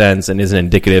make sense and isn't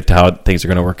indicative to how things are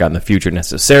going to work out in the future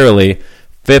necessarily.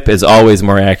 FIP is always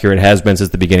more accurate, has been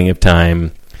since the beginning of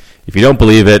time. If you don't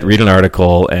believe it, read an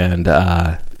article and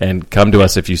come to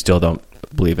us if you still don't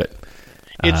believe it.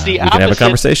 It's the we can have a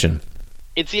conversation.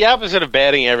 It's the opposite of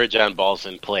batting average on balls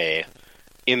in play,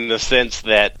 in the sense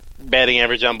that batting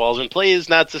average on balls in play is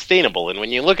not sustainable. And when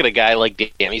you look at a guy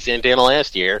like Danny Santana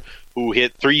last year, who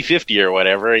hit 350 or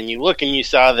whatever, and you look and you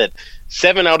saw that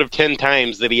 7 out of 10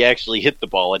 times that he actually hit the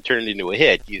ball, it turned into a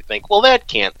hit, you think, well, that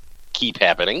can't keep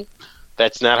happening.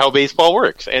 That's not how baseball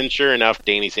works. And sure enough,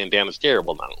 Danny Santana's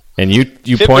terrible now. And you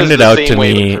pointed it out to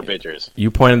me. You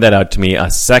pointed that out to me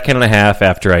a second and a half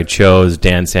after I chose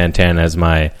Dan Santana as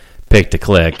my pick to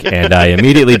click, and I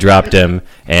immediately dropped him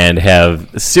and have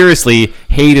seriously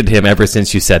hated him ever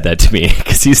since you said that to me,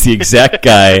 because he's the exact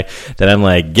guy that I'm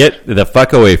like, get the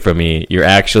fuck away from me. You're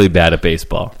actually bad at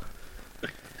baseball.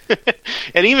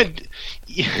 And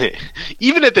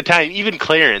even at the time, even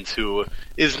Clarence, who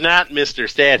is not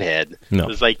Mr. Stathead,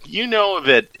 was like, you know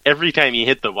that every time you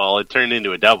hit the ball, it turned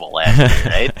into a double last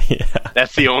year, right? Yeah.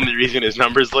 That's the only reason his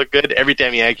numbers look good. Every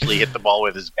time he actually hit the ball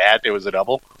with his bat, it was a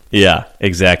double. Yeah,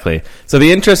 exactly. So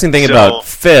the interesting thing about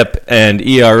FIP and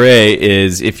ERA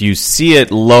is if you see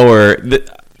it lower,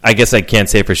 I guess I can't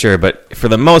say for sure, but for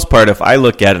the most part, if I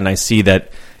look at it and I see that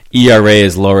ERA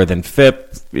is lower than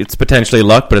FIP, it's potentially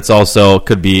luck, but it's also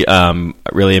could be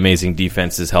really amazing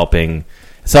defenses helping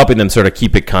them sort of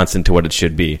keep it constant to what it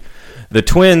should be. The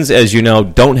Twins, as you know,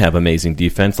 don't have amazing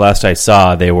defense. Last I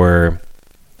saw, they were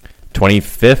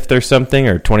 25th or something,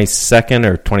 or 22nd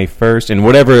or 21st, and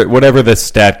whatever the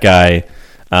stat guy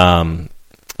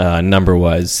number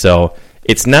was. So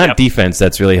it's not defense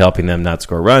that's really helping them not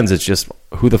score runs. It's just,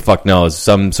 who the fuck knows,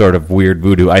 some sort of weird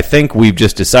voodoo. I think we've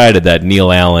just decided that Neil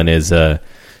Allen is a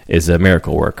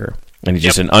miracle worker, and he's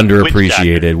just an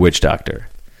underappreciated witch doctor.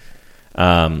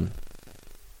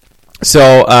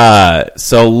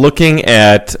 So looking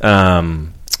at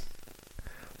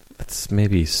let's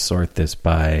maybe sort this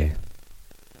by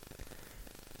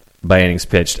innings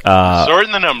pitched.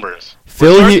 Sorting the numbers.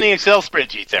 Sorting the Excel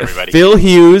spreadsheets, everybody. Phil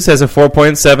Hughes has a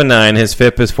 4.79. His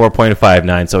FIP is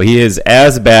 4.59. So he is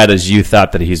as bad as you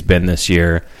thought that he's been this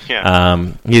year.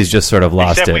 Yeah. He's just sort of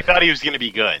lost Except it. we thought he was going to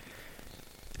be good.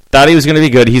 Thought he was going to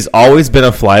be good. He's always been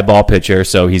a fly ball pitcher,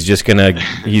 so he's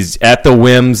at the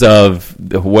whims of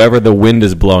whoever the wind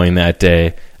is blowing that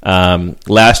day.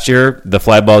 Last year, the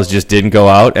fly balls just didn't go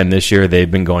out, and this year they've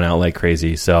been going out like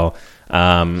crazy. So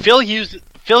Phil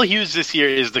Hughes this year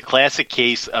is the classic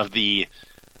case of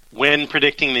when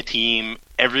predicting the team,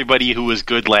 everybody who was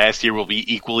good last year will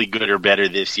be equally good or better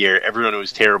this year. Everyone who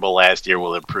was terrible last year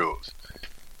will improve.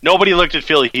 Nobody looked at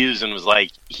Phil Hughes and was like,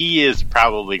 he is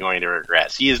probably going to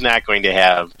regress. He is not going to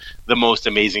have the most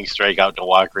amazing strikeout to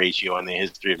walk ratio in the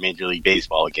history of Major League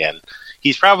Baseball again.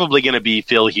 He's probably going to be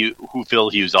who Phil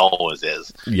Hughes always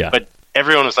is. Yeah. But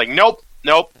everyone was like, nope.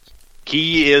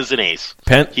 He is an ace.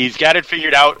 He's got it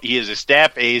figured out. He is a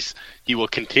staff ace. He will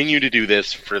continue to do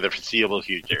this for the foreseeable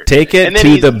future. Take it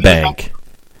to the bank.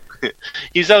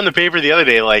 He's on the paper the other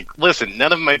day like, listen,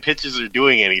 none of my pitches are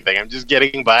doing anything. I'm just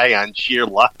getting by on sheer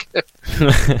luck.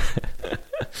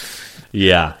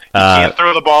 Yeah. He can't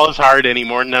throw the ball as hard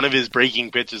anymore. None of his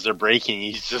breaking pitches are breaking.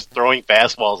 He's just throwing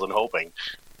fastballs and hoping.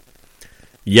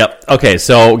 Yep. Okay,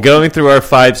 so going through our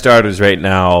 5 starters right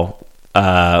now,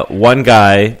 one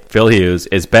guy, Phil Hughes,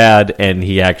 is bad, and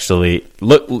he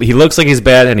looks like he's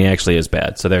bad, and he actually is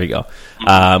bad. So there you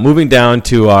go. Moving down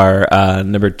to our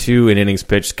number 2 in innings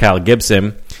pitched, Kyle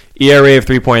Gibson. ERA of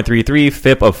 3.33,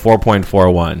 FIP of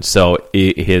 4.41. So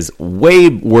he's way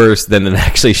worse than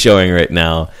actually showing right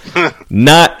now.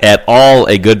 Not at all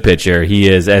a good pitcher. He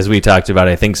is, as we talked about,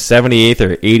 I think 78th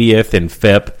or 80th in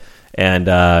FIP, and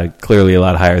clearly a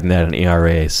lot higher than that in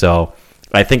ERA. So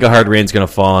I think a hard rain's going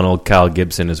to fall on old Kyle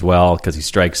Gibson as well because he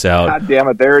strikes out. God damn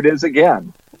it, there it is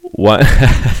again. What?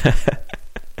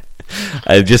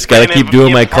 I've just got to keep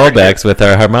doing my callbacks with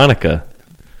our harmonica.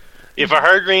 If a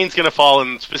hard rain's going to fall,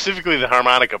 and specifically the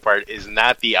harmonica part is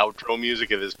not the outro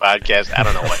music of this podcast, I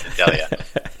don't know what to tell you.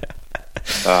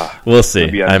 We'll see.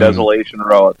 It'll be on Desolation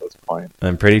Row at this point.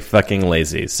 I'm pretty fucking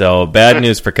lazy. So, bad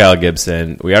news for Kyle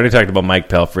Gibson. We already talked about Mike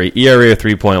Pelfrey. ERA of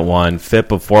 3.1,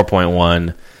 FIP of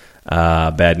 4.1.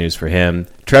 Bad news for him.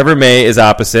 Trevor May is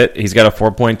opposite. He's got a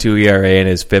 4.2 ERA, and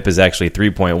his FIP is actually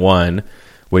 3.1,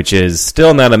 which is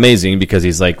still not amazing because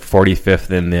he's like 45th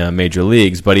in the major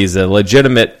leagues, but he's a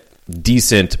legitimate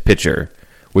decent pitcher,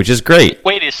 which is great.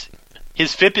 Wait,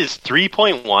 his FIP is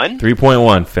 3.1?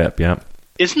 3.1 FIP, yeah.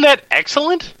 Isn't that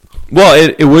excellent?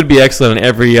 Well, it would be excellent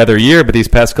every other year, but these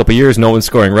past couple of years, no one's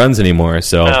scoring runs anymore.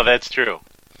 So, no, that's true.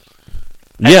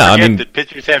 I mean, that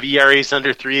pitchers have ERAs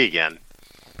under 3 again.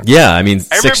 Yeah, I mean,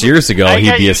 6 years ago,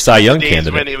 he'd be a Cy Young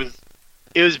candidate. When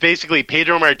it was basically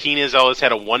Pedro Martinez always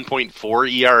had a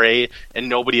 1.4 ERA, and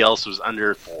nobody else was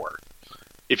under 4.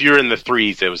 If you were in the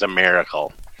 3s, it was a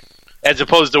miracle. As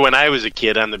opposed to when I was a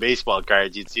kid on the baseball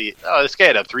cards, you'd see, oh, this guy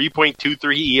had a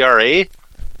 3.23 ERA.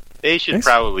 They should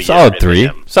probably solid get rid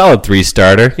of him. Solid 3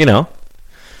 starter, you know.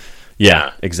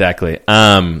 Yeah, exactly.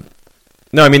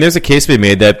 No, I mean, there's a case to be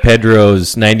made that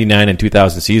Pedro's 99 and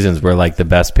 2000 seasons were like the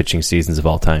best pitching seasons of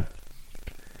all time.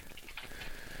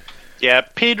 Yeah,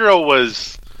 Pedro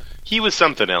was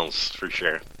something else for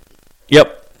sure.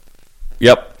 Yep,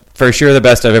 for sure the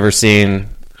best I've ever seen.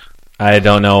 I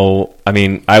don't know. I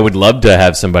mean, I would love to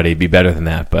have somebody be better than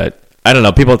that, but I don't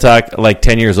know. People talk like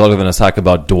 10 years older than us talk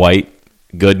about Dwight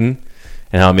Gooden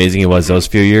and how amazing he was those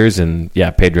few years. And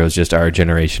yeah, Pedro's just our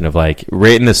generation of like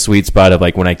right in the sweet spot of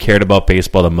like when I cared about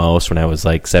baseball the most when I was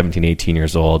like 17, 18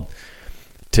 years old,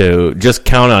 to just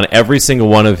count on every single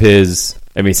one of his,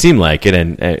 I mean, it seemed like it,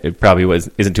 and it probably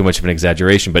isn't too much of an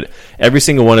exaggeration, but every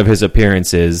single one of his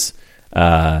appearances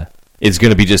is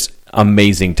going to be just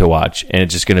amazing to watch, and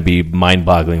it's just going to be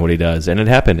mind-boggling what he does. And it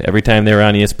happened. Every time they were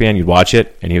on ESPN, you'd watch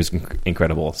it, and he was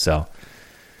incredible. So, all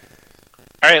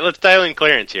right, let's dial in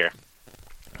Clarence here.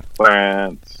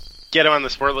 Clarence. Get him on the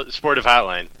sportive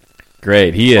hotline.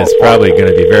 Great. He is probably going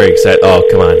to be very excited. Oh,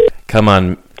 come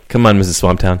on, Mrs.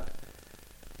 Swamptown.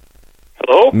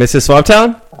 Hello? Mrs.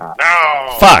 Swamptown?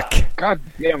 No! Fuck! God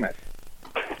damn it.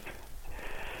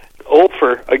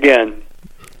 Ofer again.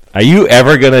 Are you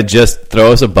ever going to just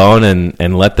throw us a bone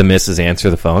and let the missus answer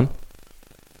the phone?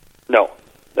 No,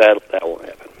 that won't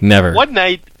happen. Never. One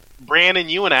night, Brandon,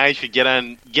 you and I should get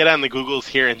on the Googles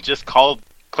here and just call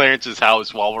Clarence's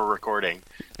house while we're recording,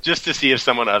 just to see if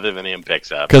someone other than him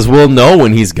picks up. Because we'll know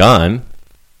when he's gone.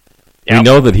 Yep. We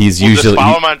know that he's usually... Just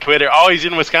follow him on Twitter. Oh, he's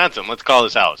in Wisconsin. Let's call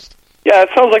his house. Yeah, that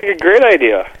sounds like a great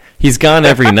idea. He's gone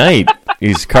every night.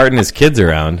 He's carting his kids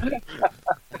around.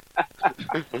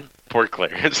 Poor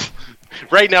Clarence.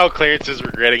 Right now, Clarence is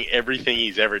regretting everything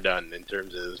he's ever done in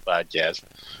terms of this podcast.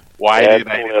 Why did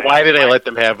I let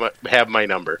them have my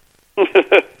number?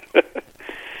 It's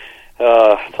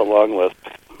a long list.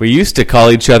 We used to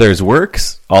call each other's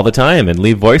works all the time and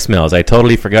leave voicemails. I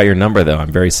totally forgot your number, though.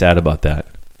 I'm very sad about that.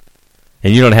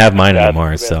 And you don't have mine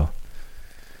anymore, so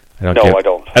I don't.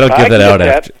 I don't give that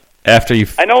out after you.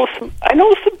 I know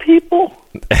some people.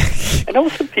 I know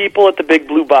some people at the Big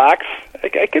Blue Box.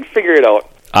 I could figure it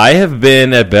out. I have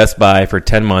been at Best Buy for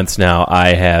 10 months now.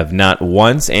 I have not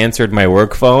once answered my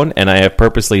work phone, and I have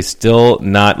purposely still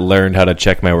not learned how to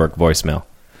check my work voicemail.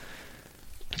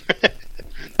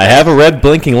 I have a red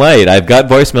blinking light. I've got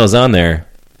voicemails on there,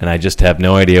 and I just have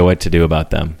no idea what to do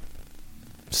about them.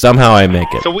 Somehow I make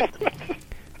it. So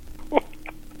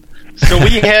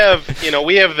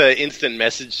we have the instant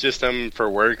message system for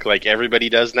work like everybody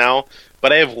does now,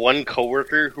 but I have one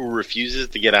coworker who refuses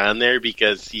to get on there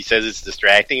because he says it's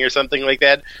distracting or something like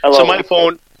that. Hello. So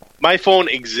my phone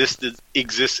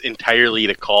exists entirely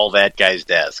to call that guy's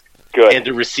desk. Good. And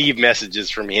to receive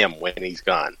messages from him when he's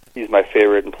gone. He's my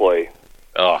favorite employee.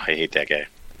 Oh, I hate that guy.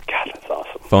 God, that's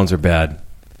awesome. Phones are bad.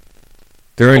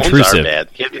 They're Phones intrusive. Are bad.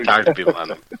 You have to talk to people on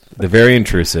them. They're very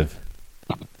intrusive.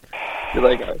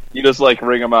 You just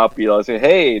ring him up. You say,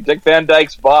 "Hey, Dick Van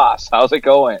Dyke's boss. How's it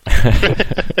going?"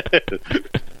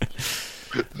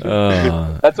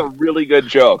 That's a really good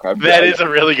joke. That is a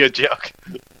really good joke.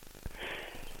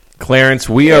 Clarence,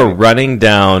 we are running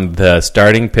down the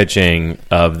starting pitching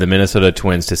of the Minnesota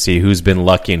Twins to see who's been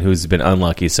lucky and who's been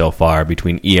unlucky so far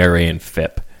between ERA and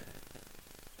FIP.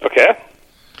 Okay.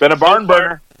 Been a barn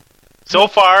burner. So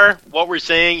far, what we're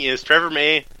saying is Trevor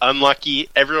May, unlucky.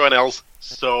 Everyone else,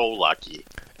 so lucky.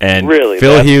 And really,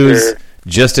 Phil Hughes,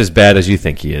 just as bad as you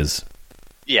think he is.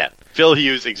 Yeah, Phil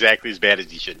Hughes, exactly as bad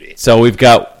as he should be. So we've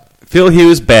got Phil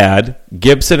Hughes bad,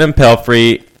 Gibson and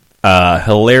Pelfrey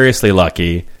hilariously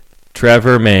lucky,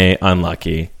 Trevor May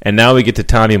unlucky, and now we get to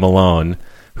Tommy Milone,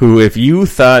 who, if you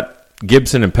thought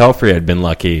Gibson and Pelfrey had been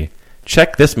lucky,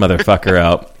 check this motherfucker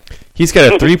out. He's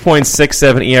got a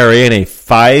 3.67 ERA and a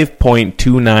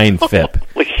 5.29 FIP.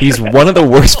 He's one of the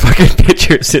worst fucking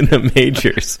pitchers in the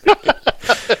majors.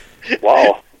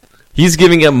 Wow. He's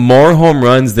giving up more home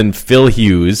runs than Phil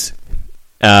Hughes.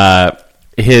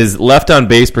 His left-on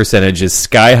base percentage is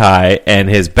sky high, and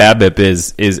his BABIP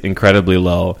is incredibly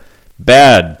low.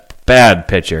 Bad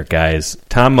pitcher, guys.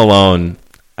 Tom Milone,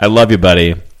 I love you,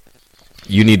 buddy.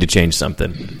 you need to change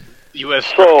something. U.S.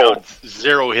 struck out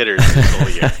 0 hitters this whole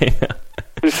year.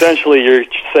 Essentially, you're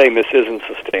saying this isn't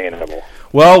sustainable.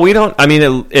 Well, we don't. I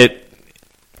mean, it.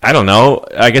 I don't know.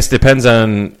 I guess depends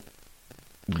on.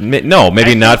 No,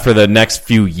 maybe not for the next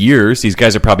few years. These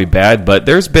guys are probably bad, but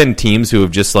there's been teams who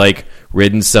have just like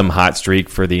ridden some hot streak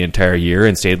for the entire year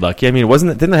and stayed lucky. I mean,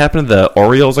 didn't that happen to the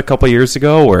Orioles a couple years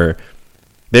ago, where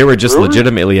they were just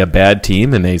legitimately a bad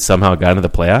team and they somehow got into the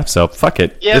playoffs? So fuck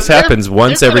it. Yeah, this happens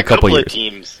once every couple years.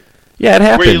 Teams yeah, it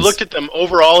happens. Where you looked at them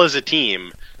overall as a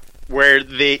team, where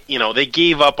they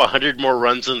gave up 100 more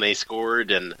runs than they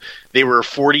scored, and they were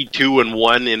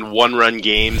 42-1 in 1-run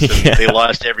games, and they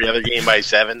lost every other game by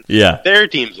 7. Yeah, there are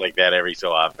teams like that every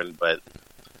so often, but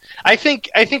I think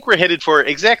we're headed for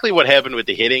exactly what happened with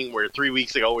the hitting, where 3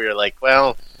 weeks ago we were like,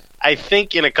 well, I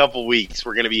think in a couple weeks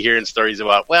we're going to be hearing stories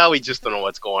about, well, we just don't know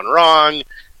what's going wrong.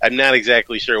 I'm not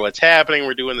exactly sure what's happening.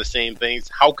 We're doing the same things.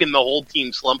 How can the whole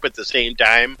team slump at the same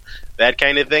time? That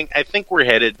kind of thing. I think we're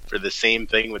headed for the same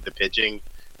thing with the pitching,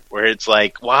 where it's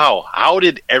like, wow, how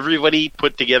did everybody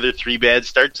put together 3 bad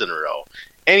starts in a row?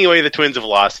 Anyway, the Twins have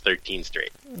lost 13 straight.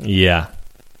 Yeah.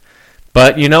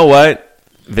 But you know what?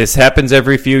 This happens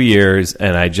every few years,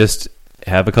 and I just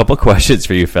have a couple questions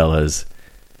for you fellas.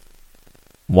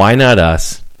 Why not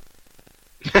us?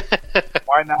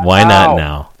 Why not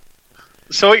now?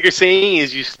 So what you're saying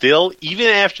is you still, even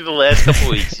after the last couple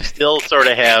of weeks, you still sort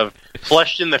of have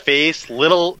flushed in the face,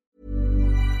 little...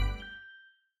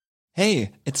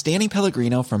 Hey, it's Danny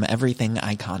Pellegrino from Everything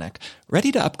Iconic.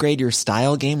 Ready to upgrade your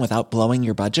style game without blowing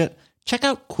your budget? Check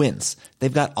out Quince.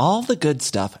 They've got all the good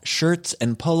stuff, shirts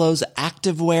and polos,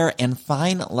 activewear, and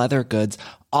fine leather goods,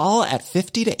 all at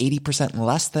 50 to 80%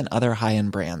 less than other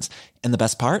high-end brands. And the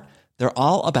best part? They're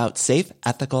all about safe,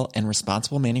 ethical, and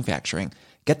responsible manufacturing.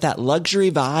 Get that luxury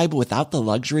vibe without the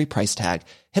luxury price tag.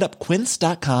 Hit up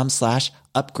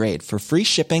quince.com/upgrade for free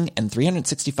shipping and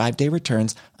 365-day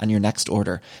returns on your next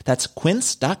order. That's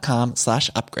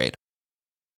quince.com/upgrade.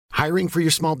 Hiring for your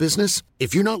small business?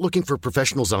 If you're not looking for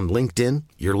professionals on LinkedIn,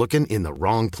 you're looking in the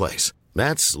wrong place.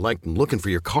 That's like looking for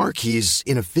your car keys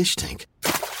in a fish tank.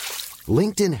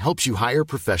 LinkedIn helps you hire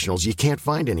professionals you can't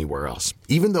find anywhere else,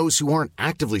 even those who aren't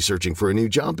actively searching for a new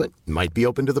job but might be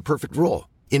open to the perfect role.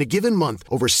 In a given month,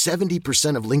 over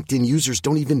 70% of LinkedIn users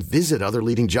don't even visit other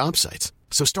leading job sites.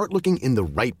 So start looking in the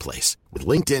right place. With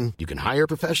LinkedIn, you can hire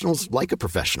professionals like a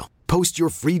professional. Post your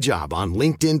free job on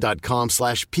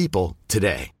linkedin.com/people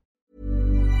today.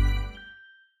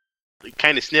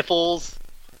 Kind of sniffles,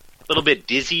 a little bit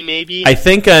dizzy maybe. I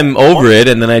think I'm over it,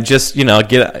 and then I just,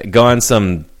 go on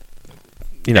some,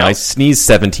 I sneeze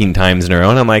 17 times in a row,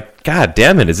 and I'm like, God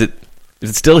damn it, is it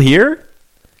still here?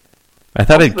 I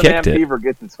thought it kicked it. Fever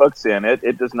gets its hooks in it.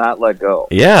 It does not let go.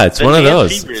 Yeah, it's one of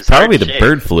those. It's probably the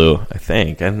bird flu, I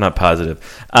think. I'm not positive.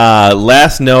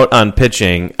 Last note on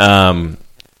pitching,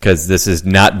 because this has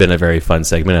not been a very fun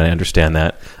segment, and I understand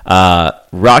that.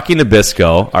 Rocky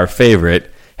Nabisco, our favorite,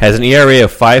 has an ERA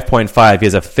of 5.5. He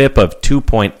has a FIP of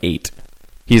 2.8.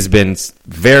 He's been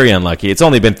very unlucky. It's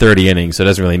only been 30 innings, so it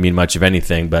doesn't really mean much of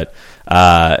anything. But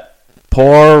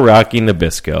poor Rocky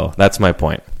Nabisco. That's my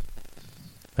point.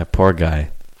 That poor guy.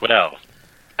 Well,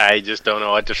 I just don't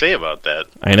know what to say about that.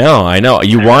 I know.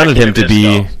 You wanted him to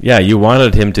be... Yeah, you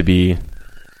wanted him to be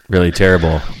really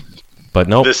terrible. But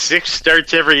nope. The 6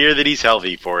 starts every year that he's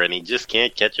healthy for, and he just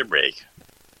can't catch a break.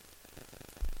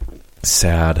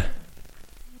 Sad.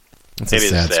 It's a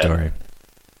sad story.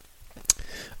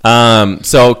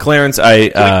 So, Clarence,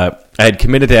 I had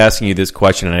committed to asking you this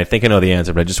question, and I think I know the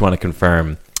answer, but I just want to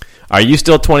confirm. Are you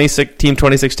still Team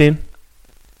 2016?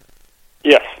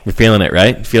 Yes. You're feeling it,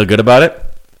 right? You feel good about it?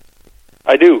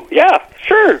 I do. Yeah,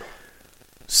 sure.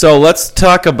 So let's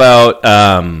talk about...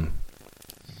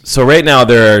 so right now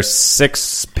there are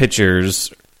 6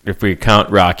 pitchers, if we count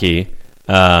Rocky.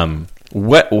 Who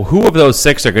of those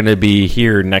 6 are going to be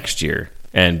here next year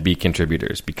and be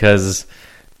contributors? Because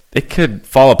it could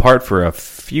fall apart for a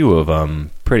few of them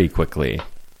pretty quickly.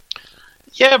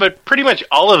 Yeah, but pretty much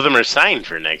all of them are signed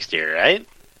for next year, right?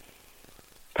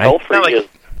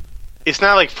 It's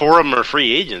not like 4 of them are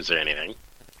free agents or anything.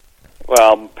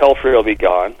 Well, Pelfrey will be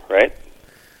gone, right?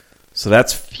 So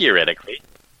that's... Theoretically.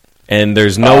 And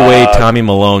there's no way Tommy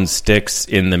Milone sticks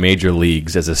in the major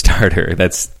leagues as a starter.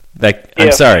 I'm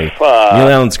sorry. Neil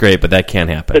Allen's great, but that can't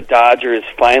happen. The Dodgers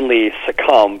finally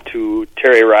succumb to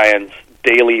Terry Ryan's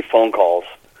daily phone calls,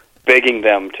 begging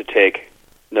them to take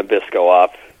Nabisco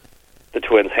off the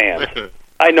Twins' hands.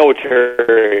 I know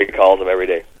Terry calls them every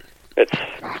day. It's...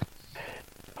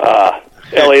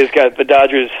 LA's got the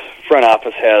Dodgers front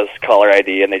office has caller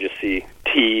ID, and they just see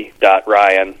T.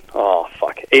 Ryan. Oh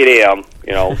fuck, 8 a.m.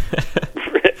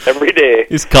 every day.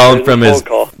 He's calling There's from a his phone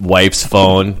call. wife's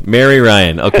phone. Mary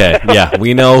Ryan. Okay, yeah,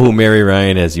 we know who Mary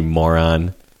Ryan is, you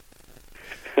moron.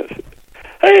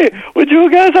 Hey, would you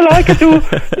guys like it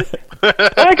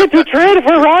to trade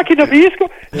for Rocky Nabisco?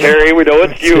 Terry, we know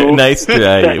it's you. Nice try.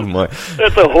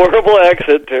 That's a horrible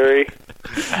accent, Terry.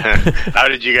 How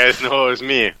did you guys know it was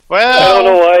me? I Well, don't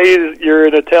know why you're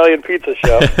an Italian pizza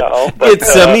chef now. But,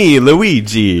 It's me,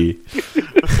 Luigi.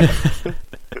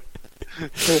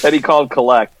 And he called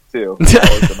collect too. That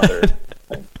was another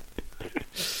thing.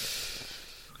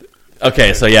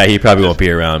 Okay, so yeah, he probably won't be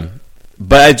around.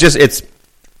 But it's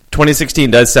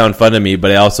 2016 does sound fun to me,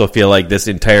 but I also feel like this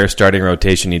entire starting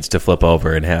rotation needs to flip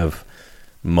over and have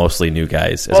mostly new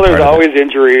guys. As well, there's part of it. always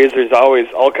injuries. There's always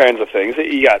all kinds of things.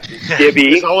 You got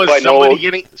Gibby. there's always who I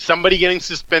know- somebody getting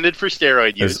suspended for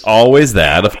steroid There's use. always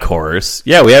that, of course.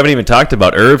 Yeah, we haven't even talked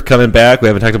about Irv coming back. We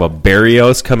haven't talked about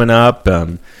Barrios coming up.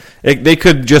 They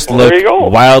could just Well, there you go.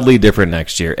 look wildly different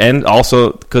next year, and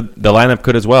also the lineup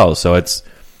could as well. So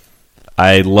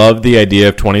I love the idea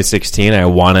of 2016. I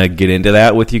want to get into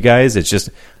that with you guys.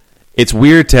 It's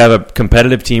weird to have a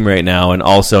competitive team right now and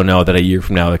also know that a year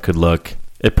from now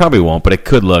it probably won't, but it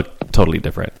could look totally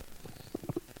different.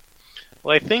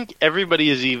 Well, I think everybody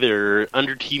is either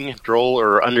under team control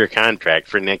or under contract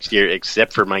for next year,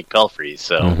 except for Mike Pelfrey.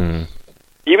 So,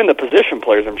 even the position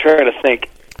players, I'm trying to think.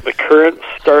 The current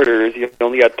starters, you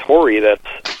only got Torrey. That's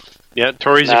yeah,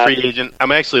 Torrey's a Not free agent.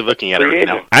 I'm actually looking at it free right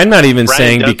now. agent. I'm not even Brian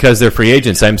saying does- because they're free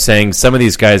agents. I'm saying some of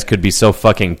these guys could be so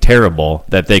fucking terrible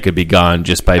that they could be gone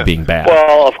just by being bad.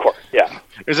 well, of course, yeah.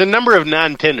 There's a number of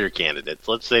non-tender candidates.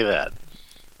 Let's say that.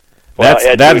 Well,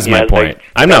 that Ed is my Nunez, point. like,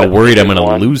 I'm not kinda worried I'm going to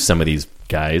one. lose some of these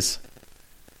guys.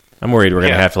 I'm worried we're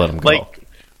going to Yeah, have to let them go. Like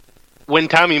when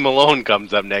Tommy Malone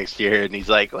comes up next year and he's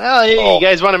like, "Well, hey, Oh. you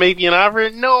guys want to make me an offer?"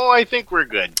 No, I think we're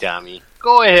good, Tommy.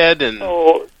 Go ahead and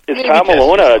So is maybe Tom test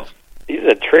Malone yourself. he's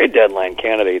a trade deadline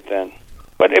candidate then?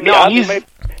 But I mean, No, they he's- might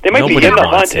be Nobody in the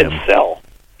wants hunt him. and sell.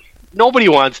 Nobody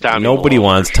wants Tommy. Nobody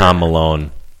Malone. wants Tom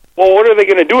Malone. Well, what are they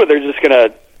going to do? They're just going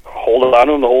to hold on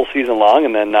to him the whole season long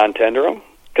and then non-tender him?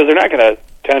 Because they're not going to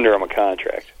tender him a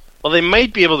contract. Well, they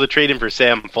might be able to trade him for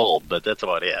Sam Fold, but that's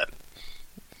about it.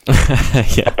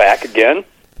 Yeah. Back again?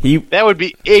 That would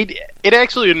be it. It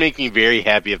actually would make me very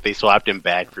happy if they swapped him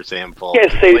back for Sam Fold. You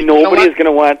guys say Like, you know nobody's what? going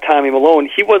to want Tommy Malone.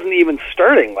 He wasn't even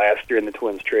starting last year, and the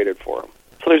Twins traded for him.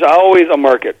 So there's always a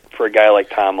market for a guy like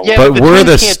Tom Malone. Yeah, But the we're Twins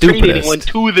the can't trade stupidest. anyone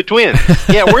to the Twins.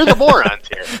 Yeah, we're the morons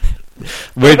here.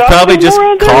 We'd Without probably the just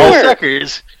morons call anywhere.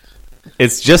 Suckers.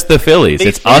 it's just the Phillies. They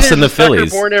It's say us there's and the a sucker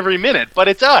Phillies. born every minute, but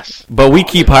it's us. But we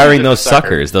keep hiring There's a those sucker.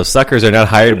 suckers. Those suckers are not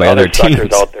hired by There's other suckers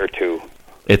teams. out there, too.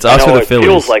 It's I us know or the it Phillies.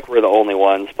 feels like we're the only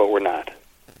ones, but we're not.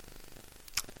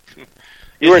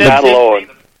 You are Is that not it? alone.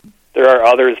 There are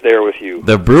others there with you.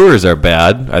 The Brewers are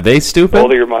bad. Are they stupid?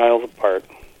 Both of your miles apart.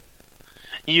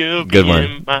 You Good be one.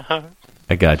 in my heart.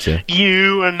 I got you.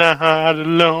 You are not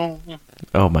alone.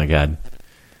 Oh my god,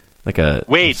 like a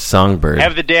Wait. songbird.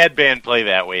 Have the dad band play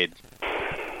that, Wade.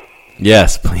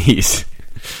 Yes, please.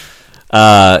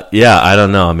 Yeah, I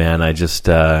don't know, man. I just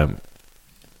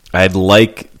I'd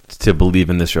like to believe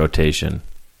in this rotation.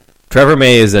 Trevor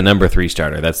May is a number 3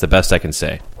 starter. That's the best I can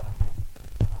say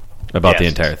about the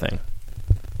Yes. entire thing.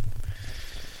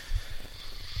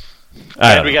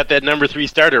 And we got that number 3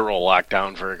 starter role locked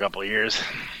down for a couple of years.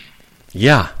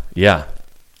 Yeah.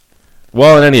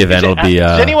 Well, in any event, it'll be.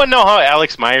 Does anyone know how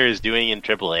Alex Meyer is doing in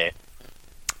AAA?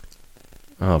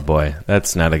 Oh boy,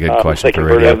 that's not a good I'm question for thinking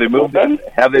radio.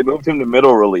 Have they moved him to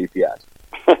middle relief yet?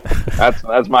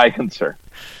 That's my concern.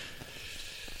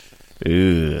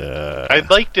 Ugh. I'd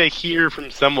like to hear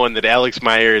from someone that Alex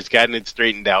Meyer has gotten it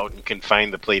straightened out and can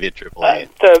find the plate at AAA.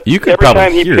 You could every probably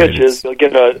time he hear it. pitches, you'll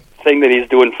get a thing that he's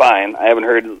doing fine. I haven't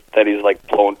heard that he's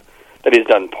that he's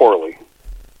done poorly.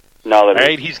 Now that All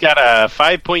right, he's got a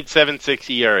 5.76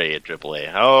 ERA at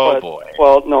AAA. Oh, but- boy.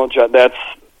 Well, no, John,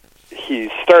 he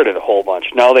started a whole bunch.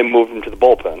 Now they moved him to the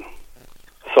bullpen.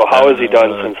 So how has he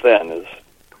done since then?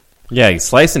 Yeah,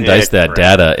 slice and Yeah, dice that correct.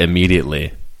 data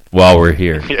immediately while we're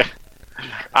here. Yeah.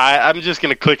 I'm just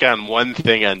going to click on one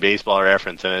thing on Baseball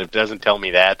Reference, and if it doesn't tell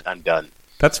me that, I'm done.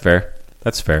 That's fair.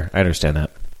 I understand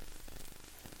that.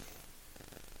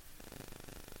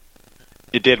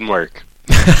 It didn't work.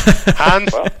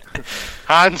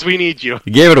 Hans, we need you.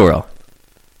 You gave it a whirl.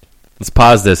 Let's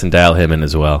pause this and dial him in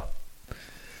as well.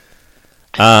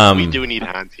 We do need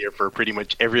Hans here for pretty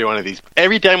much every one of these.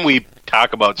 Every time we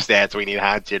talk about stats, we need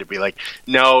Hans here to be like,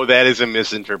 no, that is a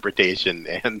misinterpretation.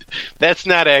 And that's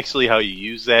not actually how you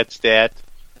use that stat.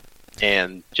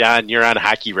 And, John, you're on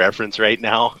Hockey Reference right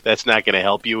now. That's not going to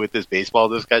help you with this baseball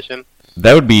discussion.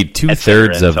 That would be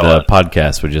 2/3 of so the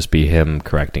podcast would just be him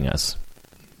correcting us.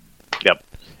 Yep.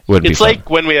 Would It's be like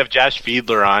fun. when we have Josh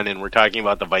Fiedler on and we're talking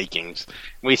about the Vikings.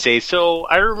 We say, so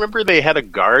I remember they had a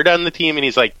guard on the team, and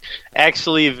he's like,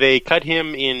 actually, they cut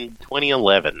him in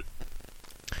 2011.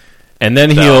 And then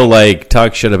he'll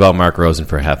talk shit about Mark Rosen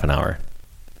for half an hour.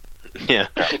 Yeah.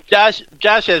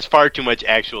 Josh has far too much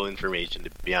actual information to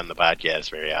be on the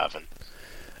podcast very often.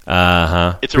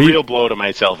 Uh-huh. It's a real blow to my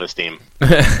self-esteem.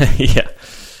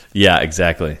 Yeah,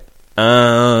 exactly.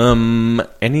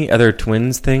 Any other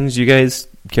Twins things you guys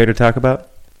care to talk about?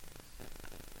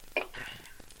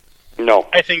 No.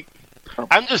 I think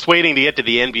I'm just waiting to get to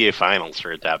the NBA Finals for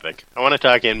a topic. I want to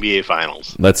talk NBA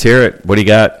Finals. Let's hear it. What do you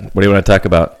got? What do you want to talk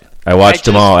about? I watched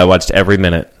them all. I watched every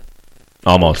minute.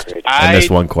 Almost. I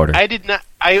missed one quarter. I did not.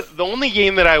 The only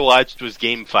game that I watched was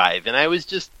Game 5, and I was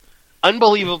just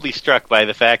unbelievably struck by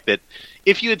the fact that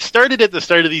if you had started at the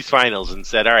start of these finals and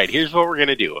said, all right, here's what we're going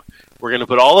to do. We're going to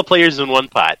put all the players in one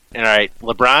pot. And all right,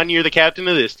 LeBron, you're the captain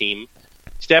of this team.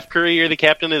 Steph Curry, you're the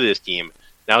captain of this team.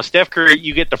 Now, Steph Curry,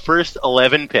 you get the first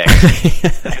 11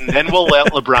 picks, and then we'll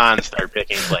let LeBron start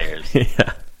picking players.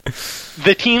 Yeah.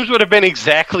 The teams would have been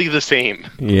exactly the same.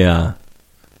 Yeah.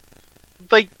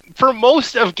 Like for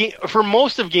most of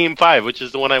Game 5, which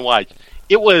is the one I watched,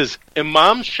 it was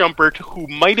Imam Shumpert, who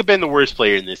might have been the worst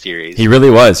player in this series. He really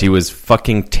was. He was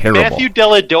fucking terrible. Matthew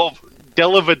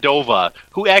Dellavedova,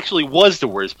 who actually was the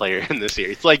worst player in this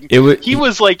series. He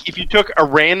was like if you took a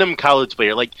random college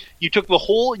player, like you took the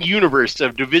whole universe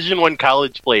of Division I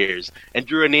college players and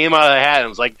drew a name out of the hat and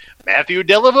was like, Matthew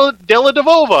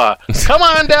Dellavedova, come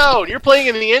on down. You're playing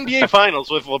in the NBA Finals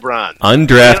with LeBron.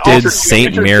 Undrafted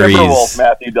St. Mary's.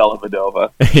 Matthew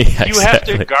Dellavedova. Yeah, you have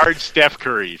to guard Steph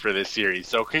Curry for this series.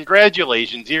 So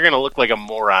congratulations. You're going to look like a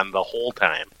moron the whole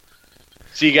time.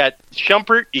 So you got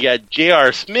Shumpert, you got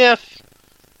J.R. Smith.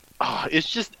 Oh, it's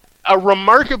just a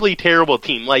remarkably terrible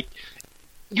team. Like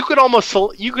you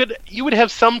would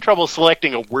have some trouble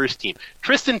selecting a worse team.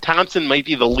 Tristan Thompson might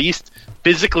be the least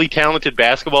physically talented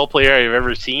basketball player I've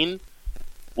ever seen.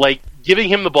 Like giving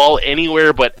him the ball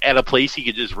anywhere but at a place he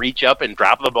could just reach up and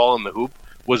drop the ball in the hoop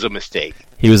was a mistake.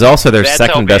 He was also their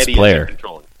second best player.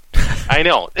 I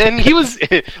know. And he was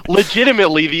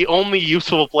legitimately the only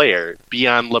useful player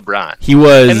beyond LeBron. He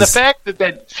was. And the fact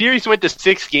that series went to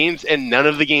 6 games and none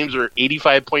of the games were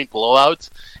 85-point blowouts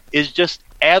is just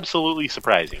absolutely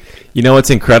surprising. You know what's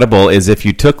incredible is if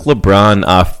you took LeBron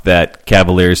off that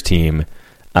Cavaliers team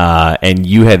and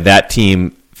you had that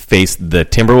team face the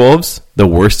Timberwolves, the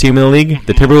worst team in the league,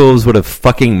 the Timberwolves would have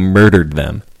fucking murdered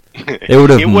them. They would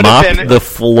have mopped the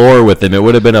floor with them. It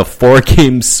would have been a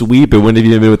 4-game sweep. It wouldn't have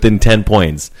even been within 10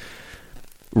 points.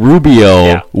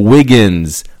 Rubio,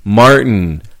 Wiggins,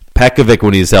 Martin, Pekovic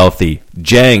when he's healthy,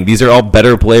 Jang, these are all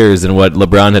better players than what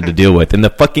LeBron had to deal with in the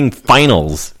fucking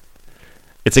finals.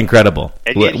 It's incredible.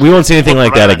 We won't see anything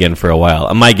like that again for a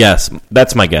while. My guess.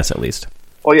 That's my guess, at least.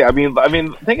 Well, yeah, I mean,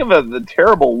 think of the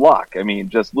terrible luck. I mean,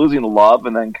 just losing Love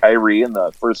and then Kyrie in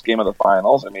the first game of the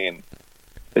finals. I mean,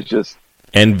 it's just...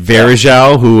 And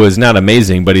Varejao, who was not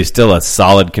amazing, but he's still a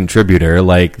solid contributor.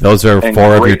 Like, those are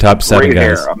 4 of your top 7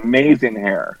 guys. Hair, amazing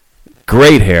hair.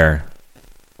 Great hair.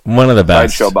 One of the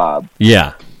best. Sideshow Bob.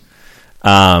 Yeah.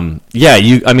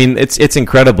 It's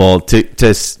incredible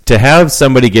to have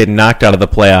somebody get knocked out of the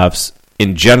playoffs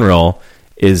in general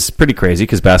is pretty crazy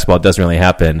because basketball doesn't really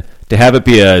happen. To have it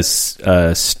be a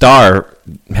star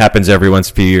happens every once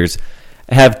in a few years.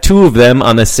 Have 2 of them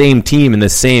on the same team in the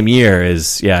same year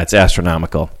it's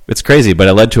astronomical. It's crazy, but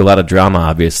it led to a lot of drama,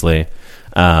 obviously.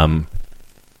 I'm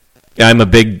a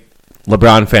big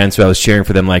LeBron fan, so I was cheering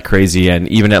for them like crazy, and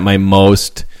even at my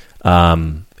most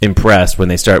impressed when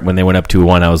they went up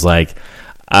 2-1, I was like,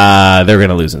 they're going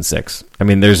to lose in 6. I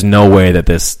mean, there's no way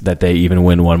that they even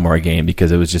win one more game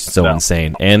because it was just so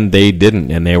insane. And they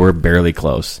didn't, and they were barely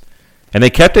close. And they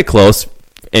kept it close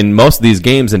in most of these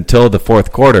games until the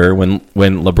fourth quarter when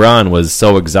LeBron was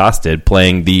so exhausted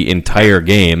playing the entire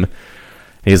game.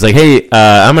 He's like, hey,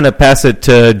 I'm going to pass it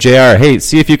to JR. Hey,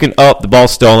 see if you can... Oh, the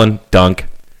ball's stolen. Dunk.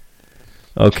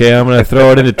 Okay, I'm going to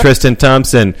throw it into Tristan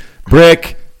Thompson.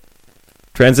 Brick.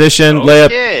 Transition.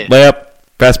 Layup.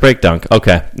 Fast break. Dunk.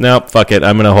 Okay. No, fuck it.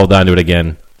 I'm going to hold on to it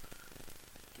again.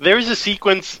 There was a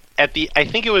sequence at I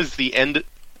think it was the end,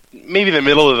 maybe the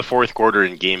middle of the fourth quarter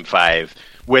in Game 5,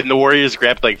 when the Warriors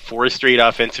grabbed like 4 straight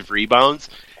offensive rebounds.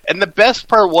 And the best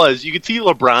part was you could see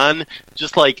LeBron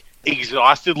just like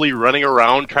exhaustedly running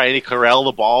around trying to corral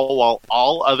the ball while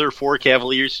all other 4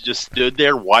 Cavaliers just stood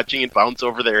there watching it bounce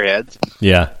over their heads.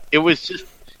 Yeah. It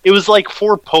was like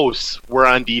 4 posts were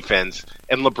on defense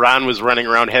and LeBron was running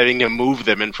around having to move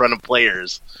them in front of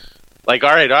players. Like,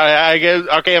 all right, I guess,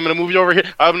 okay, I'm going to move you over here.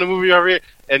 I'm going to move you over here.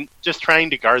 And just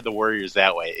trying to guard the Warriors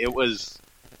that way. It was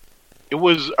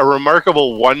a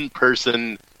remarkable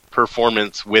one-person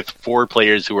performance with 4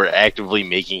 players who were actively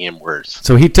making him worse.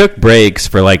 So he took breaks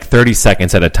for like 30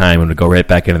 seconds at a time and would go right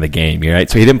back into the game, right?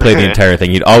 So he didn't play the entire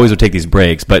thing. He'd always would take these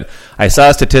breaks. But I saw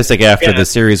a statistic after the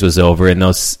series was over. In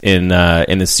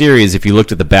the series, if you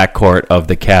looked at the backcourt of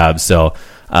the Cavs, so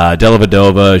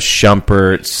Dellavedova,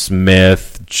 Shumpert,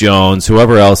 Smith, Jones,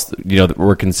 whoever else that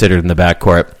were considered in the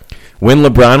backcourt, when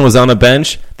LeBron was on the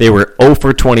bench, they were 0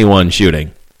 for 21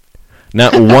 shooting.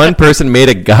 Not one person made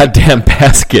a goddamn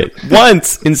basket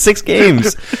once in 6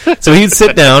 games. So he'd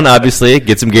sit down, obviously,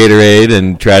 get some Gatorade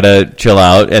and try to chill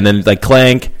out, and then like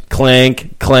clank,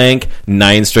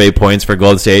 9 straight points for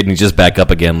Golden State, and he'd just back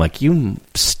up again like, you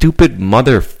stupid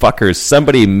motherfuckers,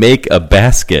 somebody make a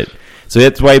basket. So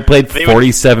that's why he played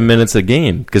 47 minutes a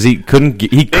game, because he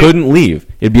couldn't leave.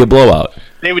 It'd be a blowout.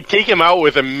 They would take him out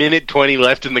with 1:20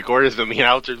 left in the quarters, and the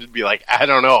announcers would be like, I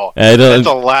don't know. That's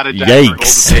a lot of time for Golden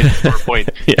State to score points.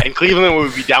 Yeah. And Cleveland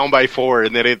would be down by 4,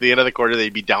 and then at the end of the quarter,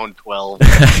 they'd be down 12.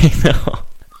 I know.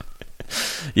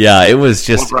 Yeah, it was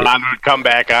just... LeBron would come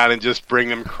back on and just bring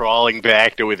them crawling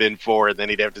back to within 4, and then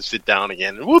he'd have to sit down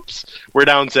again. And whoops, we're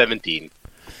down 17.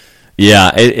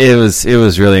 Yeah, it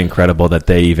was really incredible that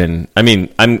they even. I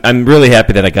mean, I'm really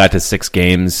happy that I got to 6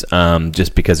 games,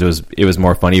 just because it was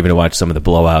more fun even to watch some of the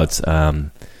blowouts.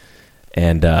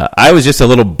 And I was just a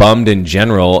little bummed in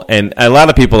general, and a lot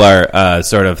of people are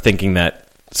sort of thinking that.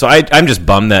 So I'm just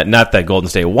bummed that not that Golden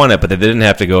State won it, but that they didn't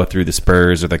have to go through the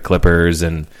Spurs or the Clippers,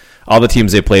 and all the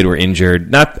teams they played were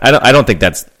injured. I don't think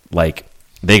that's like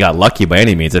they got lucky by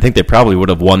any means. I think they probably would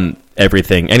have won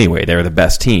everything anyway. They were the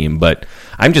best team, but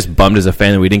I'm just bummed as a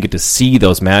fan that we didn't get to see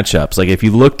those matchups. Like, if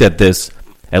you looked at this,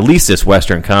 at least this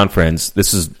Western Conference,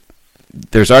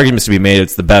 there's arguments to be made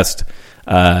it's the best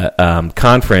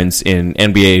conference in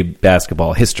NBA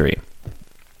basketball history.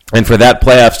 And for that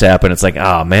playoffs to happen, it's like,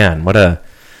 oh man,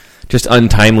 just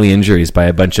untimely injuries by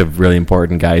a bunch of really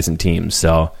important guys and teams.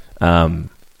 So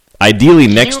ideally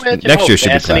next year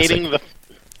should be classic.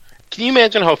 Can you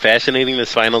imagine how fascinating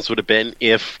this finals would have been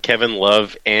if Kevin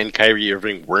Love and Kyrie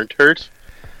Irving weren't hurt?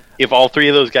 If all 3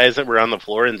 of those guys that were on the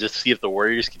floor, and just see if the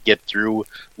Warriors could get through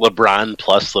LeBron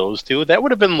plus those 2, that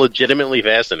would have been legitimately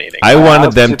fascinating. I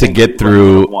wanted them to get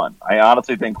through. I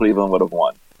honestly think Cleveland would have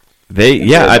won.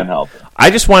 I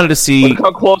just wanted to see. Look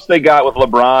how close they got with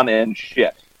LeBron and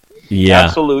shit. Yeah.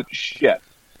 Absolute shit.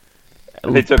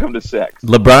 They took him to 6.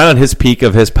 LeBron on his peak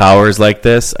of his powers like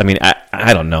this, I mean,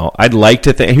 I don't know. I'd like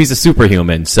to think he's a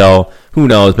superhuman, so who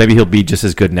knows? Maybe he'll be just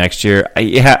as good next year.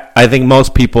 I think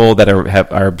most people that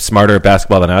are smarter at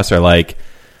basketball than us are like,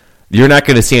 you're not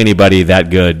going to see anybody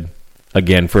that good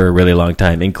again for a really long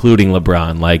time, including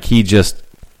LeBron. Like, he just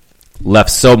left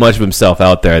so much of himself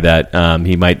out there that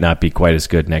he might not be quite as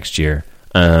good next year.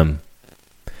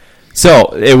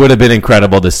 So it would have been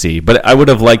incredible to see, but I would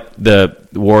have liked the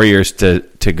Warriors to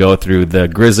go through the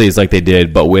Grizzlies like they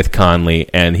did, but with Conley,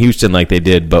 and Houston like they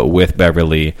did, but with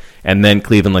Beverly, and then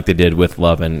Cleveland like they did with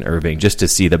Love and Irving, just to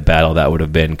see the battle that would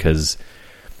have been. Because,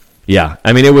 yeah,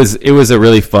 I mean, it was a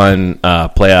really fun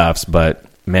playoffs, but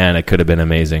man, it could have been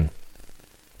amazing.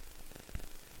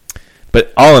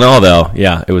 But all in all, though,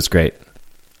 yeah, it was great.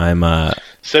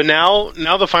 So now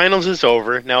the finals is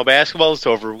over. Now basketball is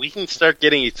over. We can start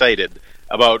getting excited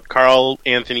about Karl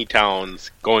Anthony Towns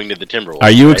going to the Timberwolves.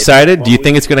 Are you excited? Do you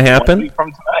think it's going to happen? 1 week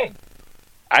from tonight.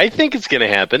 I think it's going to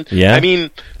happen. Yeah. I mean,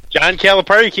 John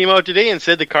Calipari came out today and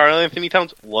said that Karl Anthony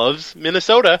Towns loves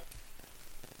Minnesota.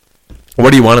 What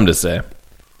do you want him to say?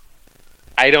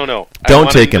 I don't know.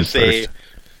 Don't take him first.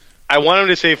 I want him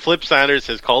to say Flip Saunders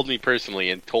has called me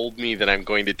personally and told me that I'm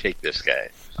going to take this guy.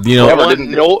 You know, I want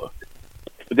no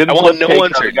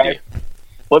uncertainty.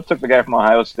 Flip took the guy from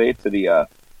Ohio State to the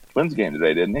Twins game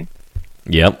today, didn't he?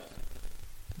 Yep.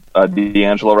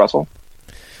 D'Angelo Russell.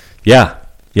 Yeah,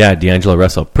 D'Angelo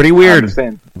Russell. Pretty weird.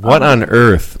 What on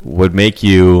earth would make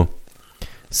you...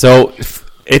 So,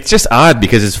 it's just odd,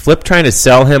 because is Flip trying to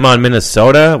sell him on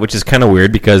Minnesota? Which is kind of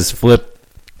weird, because Flip,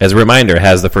 as a reminder,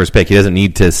 has the first pick. He doesn't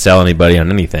need to sell anybody on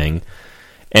anything.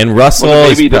 And Russell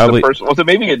was it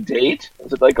maybe a date?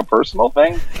 Was it like a personal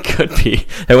thing? It could be.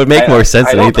 That would make more sense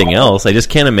than anything else. I just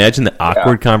can't imagine the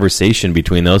awkward conversation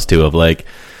between those two of like,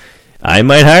 I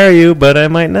might hire you, but I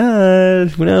might not.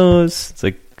 Who knows? It's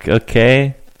like,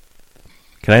 okay.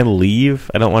 Can I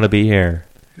leave? I don't want to be here.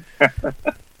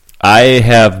 I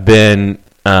have been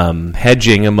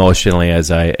hedging emotionally,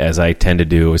 as I tend to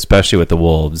do, especially with the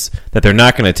Wolves, that they're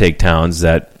not going to take Towns,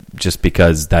 that just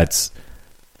because that's...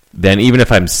 Then even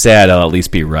if I'm sad, I'll at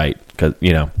least be right. Because,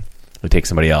 take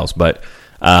somebody else. But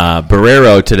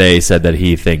Barrero today said that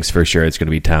he thinks for sure it's going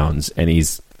to be Towns, and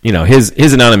he's,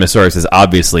 his anonymous source is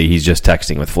obviously he's just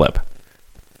texting with Flip.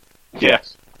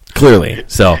 Yes. Clearly.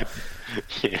 So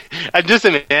I'm just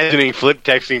imagining Flip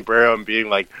texting Barrero and being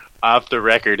like, off the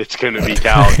record, it's going to be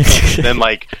Towns. Then,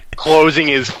 closing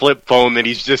his flip phone that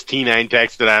he's just T9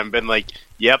 texted on, been like,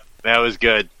 yep, that was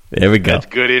good. There we go. That's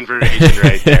good information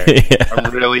right there.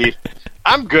 Yeah.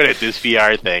 I'm good at this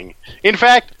PR thing. In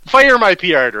fact, fire my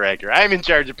PR director. I'm in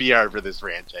charge of PR for this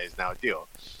franchise now, too.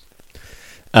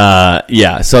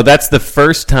 Yeah, so that's the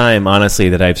first time, honestly,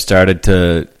 that I've started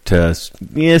to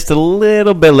just a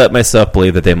little bit let myself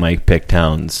believe that they might pick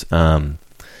Towns.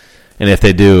 And if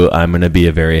they do, I'm going to be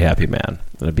a very happy man.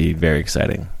 It'll be very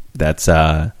exciting. That's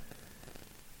one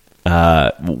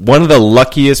of the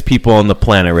luckiest people on the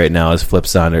planet right now is Flip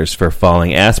Saunders for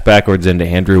falling ass backwards into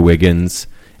Andrew Wiggins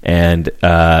and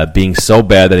being so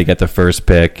bad that he got the first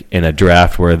pick in a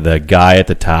draft where the guy at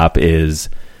the top is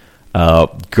a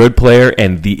good player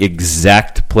and the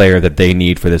exact player that they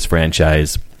need for this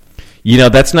franchise.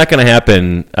 That's not going to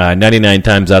happen 99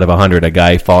 times out of 100, a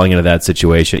guy falling into that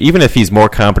situation. Even if he's more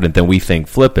competent than we think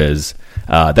Flip is,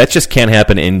 that just can't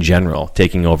happen in general,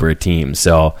 taking over a team.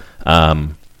 So,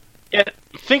 yeah,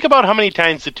 think about how many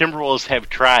times the Timberwolves have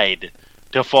tried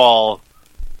to fall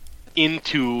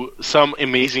into some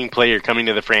amazing player coming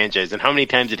to the franchise, and how many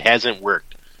times it hasn't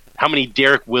worked. How many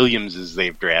Derek Williamses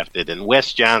they've drafted, and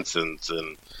Wes Johnsons,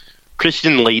 and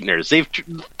Christian Leitners.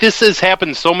 This has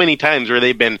happened so many times where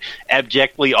they've been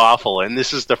abjectly awful, and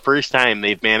this is the first time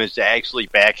they've managed to actually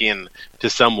back in to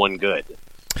someone good.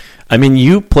 I mean,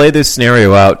 you play this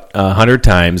scenario out 100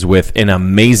 times with an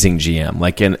amazing GM,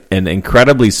 like an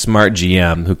incredibly smart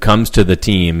GM who comes to the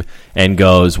team and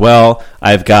goes, well,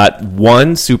 I've got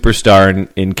one superstar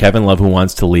in Kevin Love who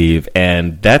wants to leave,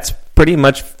 and that's pretty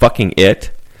much fucking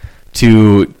it.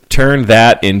 To turn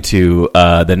that into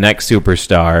the next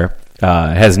superstar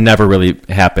has never really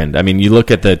happened. I mean, you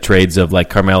look at the trades of like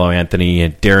Carmelo Anthony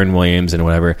and Darren Williams and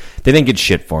whatever, they didn't get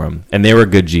shit for them, and they were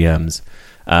good GMs.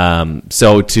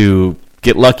 So to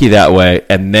get lucky that way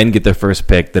and then get the first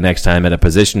pick the next time at a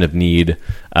position of need,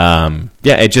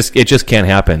 it just can't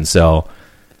happen. So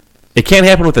it can't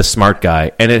happen with a smart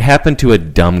guy, and it happened to a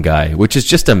dumb guy, which is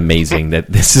just amazing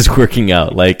that this is working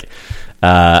out.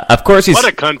 Of course he's what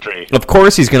a country. Of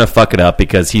course he's going to fuck it up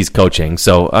because he's coaching.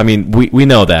 So, I mean, we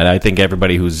know that. I think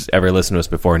everybody who's ever listened to us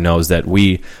before knows that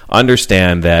we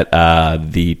understand that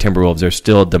the Timberwolves are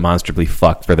still demonstrably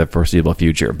fucked for the foreseeable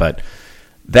future. But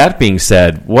that being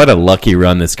said, what a lucky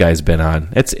run this guy's been on.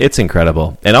 It's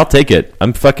incredible. And I'll take it.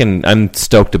 I'm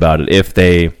stoked about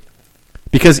it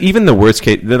because even the worst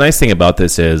case, the nice thing about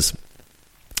this is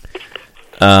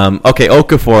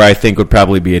Okafor I think would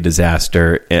probably be a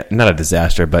disaster. Not a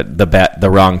disaster, but the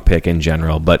wrong pick in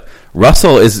general. But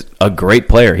Russell is a great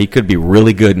player. He could be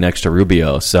really good next to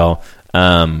Rubio. So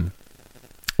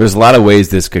there's a lot of ways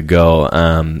this could go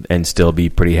and still be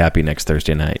pretty happy next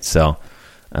Thursday night. So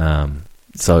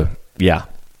yeah.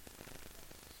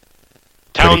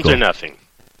 Towns or nothing.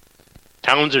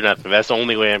 Towns or nothing. That's the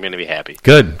only way I'm going to be happy.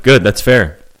 Good. That's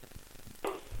fair.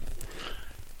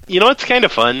 It's kind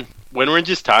of fun. When we're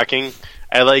just talking,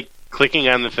 I like clicking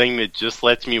on the thing that just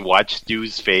lets me watch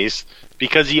Stu's face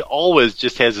because he always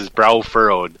just has his brow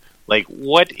furrowed. Like,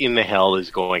 what in the hell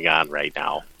is going on right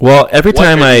now? Well, every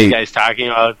time what are you guys talking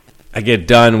about? I get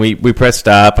done, we press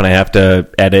stop, and I have to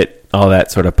edit all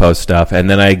that sort of post stuff, and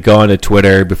then I go onto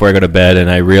Twitter before I go to bed, and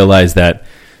I realize that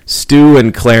Stu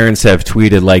and Clarence have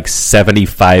tweeted like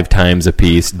 75 times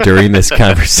apiece during this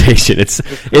conversation.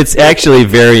 It's actually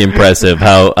very impressive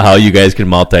how you guys can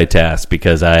multitask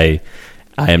because I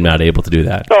am not able to do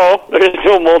that. No, there's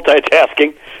no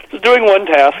multitasking. Just doing one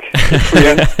task.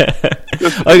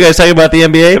 Oh, you guys talking about the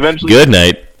NBA? Eventually. Good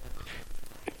night.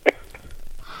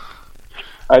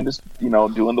 I just,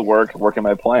 doing the work, working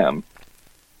my plan.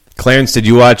 Clarence, did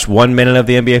you watch 1 minute of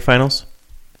the NBA Finals?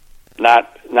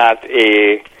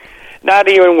 Not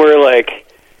even where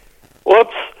like,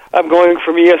 whoops, I'm going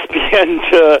from ESPN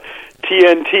to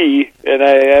TNT, and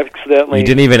I accidentally... You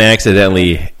didn't even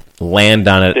accidentally land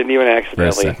on it. Didn't even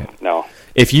accidentally, no.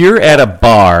 If you're at a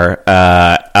bar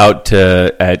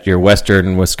at your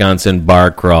Western Wisconsin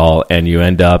bar crawl and you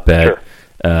end up at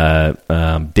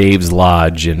Dave's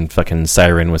Lodge in fucking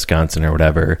Siren, Wisconsin or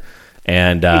whatever,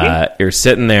 and you're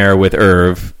sitting there with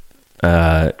Irv,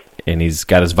 and he's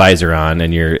got his visor on,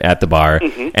 and you're at the bar,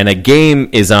 and a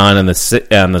game is on the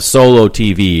solo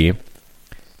TV,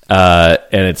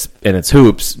 and it's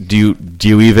hoops. Do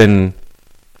you even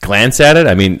glance at it?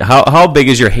 I mean, how big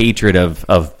is your hatred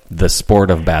of the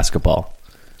sport of basketball?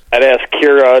 I'd ask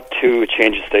Kira to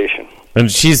change the station.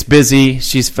 And she's busy.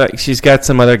 She's got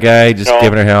some other guy just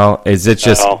giving her hell. Is it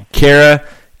just, Kara,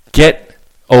 get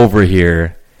over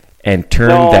here and turn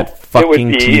that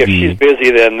fucking TV. If she's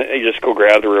busy, then you just go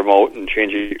grab the remote and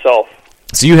change it yourself.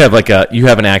 So you have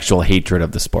an actual hatred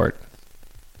of the sport.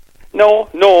 No,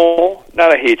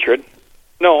 not a hatred.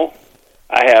 No,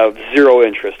 I have zero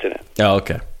interest in it. Oh,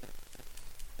 okay.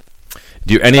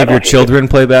 Do any of your children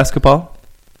play basketball?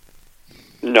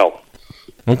 No.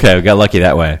 Okay, we got lucky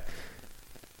that way.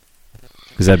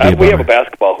 Because that'd be we have a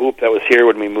basketball hoop that was here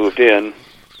when we moved in.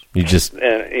 You just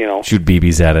and shoot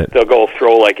BBs at it. They'll go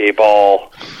throw like a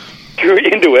ball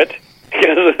into it,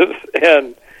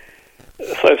 and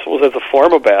so I suppose that's a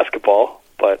form of basketball.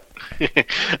 But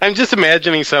I'm just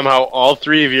imagining somehow all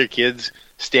three of your kids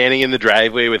standing in the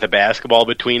driveway with a basketball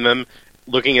between them,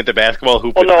 looking at the basketball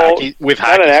hoop with hockey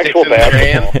not an actual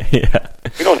basketball. Yeah.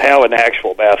 We don't have an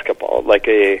actual basketball.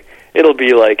 It'll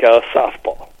be like a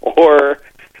softball or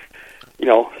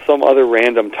some other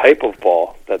random type of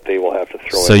ball that they will have to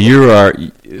throw. So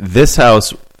this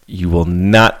house, you will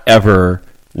not ever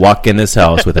walk in this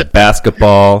house with a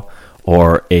basketball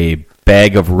or a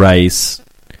bag of rice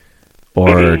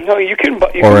or you can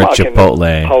or a walk Chipotle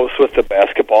in the house with the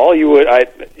basketball. You would. I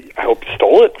hope you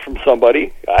stole it from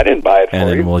somebody. I didn't buy it for you.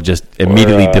 And then we'll just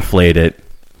immediately deflate it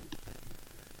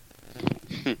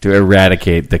to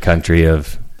eradicate the country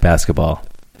of basketball.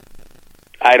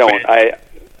 I don't. I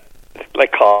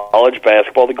like college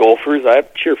basketball. The Gophers, I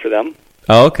cheer for them.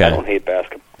 Oh, okay. I don't hate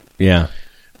basketball. Yeah.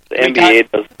 The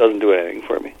NBA doesn't do anything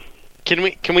for me.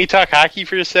 Can we talk hockey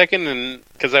for a second? And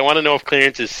because I want to know if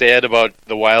Clarence is sad about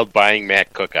the Wild buying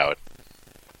Matt Cookout.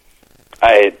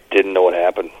 I didn't know what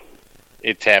happened.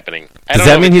 It's happening. Does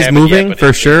that mean he's moving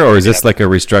for sure, or is this like a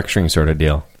restructuring sort of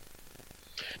deal?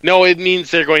 No, it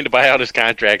means they're going to buy out his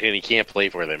contract and he can't play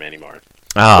for them anymore.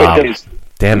 Oh,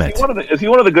 damn it! Is he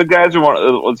one of the good guys, or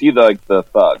was he the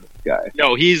thug guy?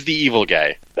 No, he's the evil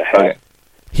guy. Okay.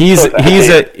 He's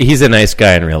a nice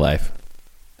guy in real life.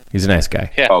 He's a nice guy.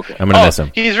 Yeah. Okay. I'm gonna miss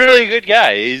him. He's really a good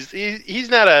guy. He's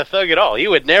not a thug at all. He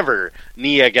would never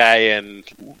knee a guy and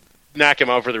knock him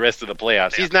out for the rest of the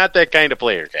playoffs. He's not that kind of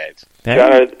player, guys.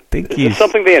 John, is this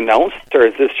something they announced, or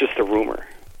is this just a rumor?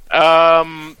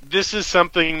 This is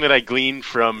something that I gleaned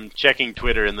from checking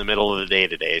Twitter in the middle of the day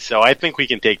today, so I think we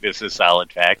can take this as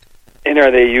solid fact. And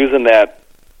are they using that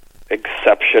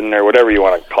exception, or whatever you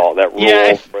want to call it, that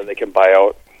rule where they can buy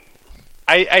out?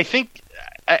 I think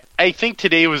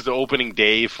today was the opening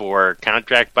day for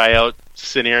contract buyout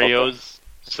scenarios,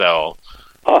 so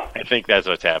I think that's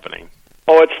what's happening.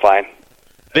 Oh, it's fine.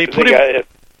 They put him.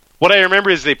 What I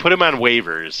remember is they put him on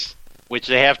waivers, which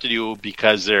they have to do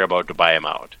because they're about to buy him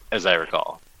out, as I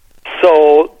recall.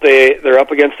 So they're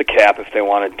up against the cap if they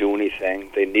want to do anything.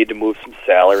 They need to move some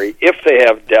salary. If they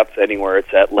have depth anywhere,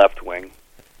 it's at left wing,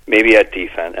 maybe at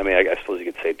defense. I mean, I suppose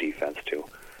you could say defense too.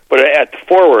 But at the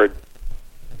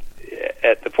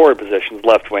forward positions,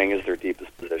 left wing is their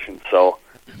deepest position. So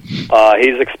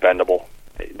he's expendable.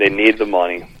 They need the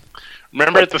money.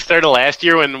 Remember at the start of last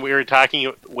year when we were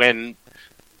talking when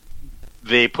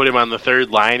they put him on the third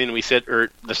line and we said,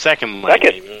 or the second line,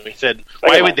 we said,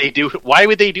 why would they do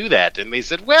that? And they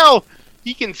said, well,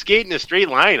 he can skate in a straight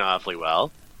line awfully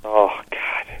well. Oh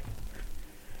God,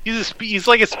 he's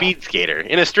like a speed skater.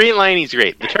 In a straight line, he's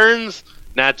great. The turns,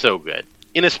 not so good.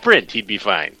 In a sprint, he'd be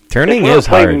fine. Turning is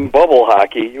hard. Bubble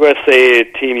hockey, USA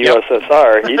Team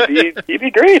USSR. He'd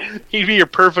be great. He'd be your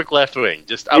perfect left wing,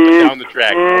 just up and down the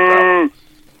track. No problem.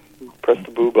 Press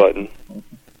the boo button.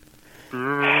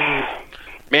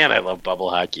 Man, I love bubble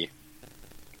hockey.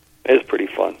 It's pretty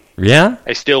fun. Yeah?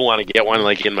 I still want to get one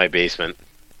like in my basement.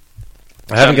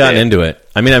 I haven't gotten into it.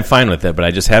 I mean, I'm fine with it, but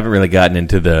I just haven't really gotten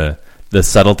into the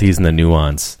subtleties and the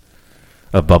nuance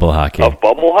of bubble hockey. Of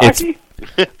bubble hockey?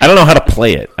 I don't know how to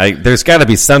play it. There's got to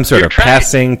be some sort of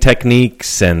passing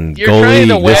techniques and goalie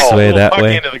this way, that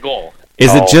way. Into the goal.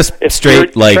 Is it just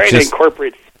straight like trying just to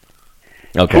incorporate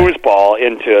foosball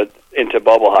into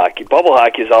bubble hockey? Bubble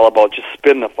hockey is all about just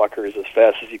spin the fuckers as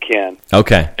fast as you can.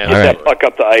 Okay, get that puck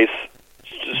up the ice,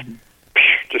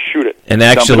 just shoot it, and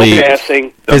actually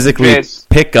physically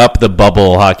pick up the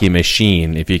bubble hockey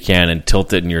machine if you can and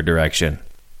tilt it in your direction.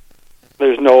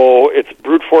 It's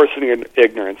brute force and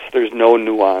ignorance. There's no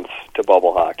nuance to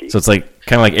bubble hockey. So it's like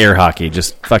kind of like air hockey.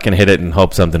 Just fucking hit it and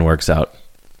hope something works out.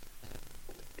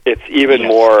 It's even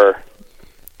more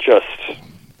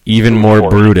even more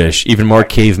brutish, even more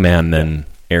caveman than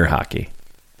air hockey.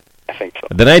 I think so.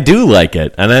 Then I do like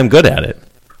it, and I'm good at it.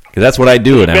 Because that's what I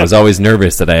do, and I was always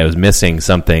nervous that I was missing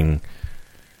something.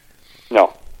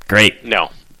 No. Great.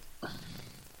 No.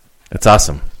 That's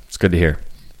awesome. It's good to hear.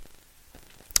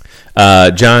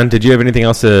 John, did you have anything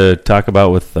else to talk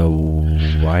about with the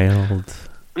Wild?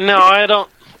 No, I don't.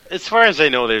 As far as I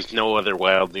know, there's no other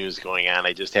Wild news going on.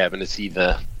 I just happened to see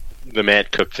the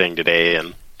Matt Cook thing today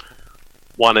and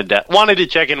wanted to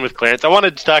check in with Clarence. I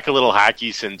wanted to talk a little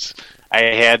hockey since I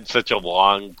had such a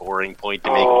long, boring point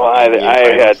to make.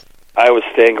 I was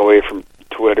staying away from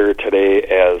Twitter today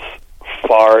as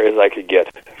far as I could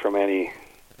get from any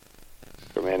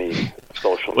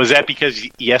social. Was that because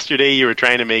yesterday you were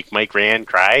trying to make Mike Rand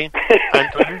cry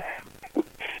on Twitter?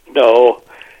 No.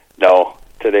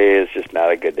 Today is just not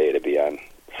a good day to be on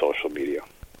social media.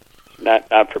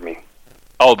 Not for me.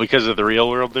 Oh, because of the real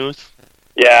world news?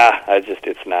 Yeah,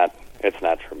 it's not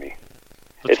for me.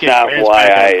 Let's it's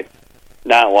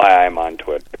not why I'm on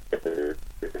Twitter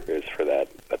is for that.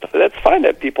 But that's fine.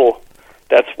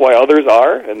 That's why others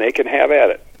are, and they can have at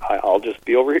it. I'll just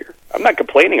be over here. I'm not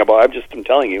complaining about it. I'm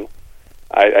telling you.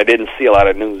 I didn't see a lot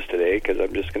of news today because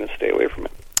I'm just going to stay away from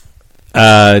it.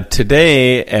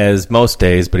 Today, as most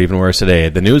days, but even worse today,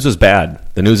 the news was bad.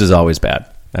 The news is always bad.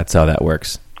 That's how that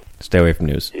works. Stay away from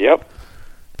news. Yep.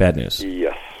 Bad news.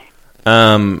 Yes.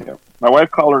 My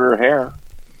wife colored her hair.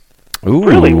 Ooh.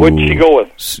 Really? What did she go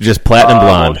with? Just platinum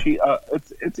blonde. Well,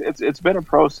 it's been a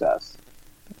process.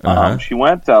 Uh-huh. She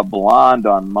went blonde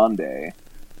on Monday,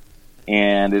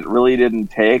 and it really didn't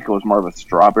take. It was more of a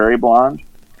strawberry blonde.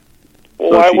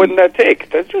 Well, why wouldn't that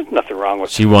take? There's nothing wrong with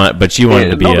it. She wanted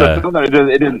to be it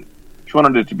didn't. She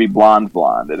wanted it to be blonde,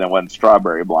 and it went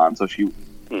strawberry blonde. So she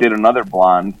did another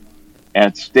blonde,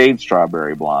 and it stayed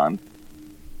strawberry blonde.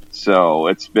 So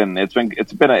it's been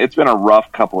a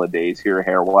rough couple of days here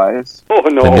hair wise. Oh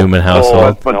no, the Newman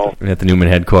household no. at the Newman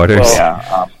headquarters. Well,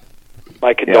 yeah,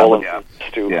 my condolences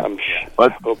to. Yeah.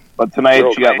 But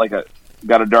tonight she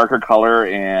got a darker color,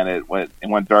 and it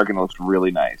went dark, and it looks really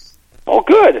nice. Oh,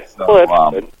 good. So,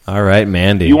 well, that's good. All right,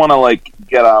 Mandy. You want to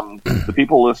get the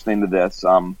people listening to this?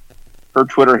 Her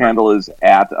Twitter handle is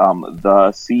at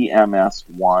the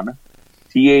CMS1,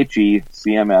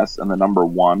 THECMS, and the number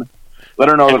 1. Let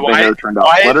her know that the hair turned out.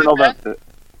 Let her know that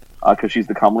because she's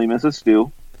the comely Mrs.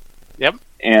 Stu. Yep.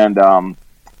 And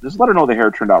just let her know the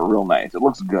hair turned out real nice. It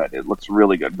looks good. It looks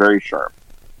really good. Very sharp.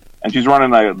 And she's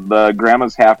running the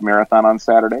Grandma's Half Marathon on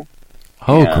Saturday.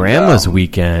 Oh, and, Grandma's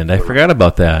weekend. I forgot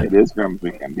about that. It is Grandma's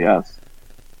weekend, yes.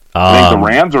 I think the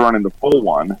Rams are running the full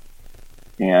one,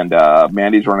 and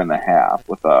Mandy's running the half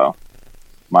with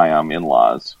my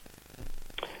in-laws.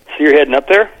 So you're heading up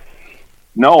there?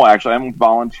 No, actually, I'm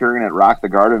volunteering at Rock the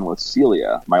Garden with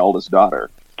Celia, my oldest daughter.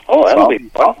 Oh, that'll be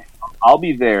fun. I'll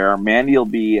be there. Mandy will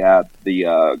be at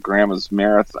the Grandma's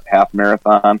half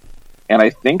marathon. And I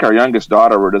think our youngest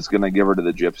daughter, we're just going to give her to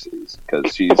the gypsies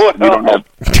because we don't have.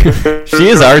 She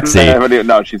is artsy.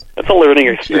 No, she's. That's a learning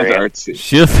experience. She's artsy.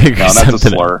 She'll figure something. No, that's a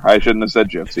slur. I shouldn't have said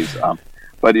gypsies.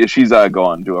 But she's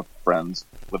going to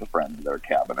with a friend in their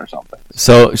cabin or something.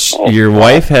 So your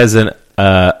wife has a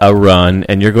run,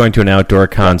 and you're going to an outdoor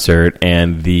concert,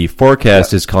 and the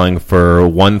forecast is calling for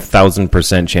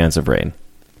 1,000% chance of rain.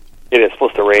 It is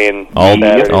supposed to rain all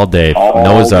day.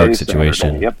 Noah's Ark situation.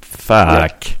 Saturday. Yep.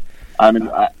 Fuck. Yep.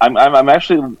 I'm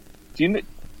actually.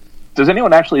 Does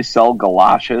anyone actually sell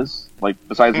galoshes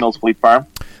besides Mills Fleet Farm?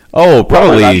 Oh,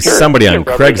 probably sure. somebody on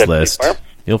Craigslist.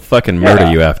 He'll fucking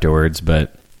murder you afterwards,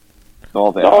 but.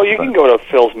 You can go to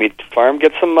Phil's Meat Farm.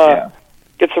 Get some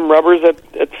rubbers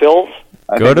at Phil's.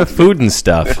 Go to Food and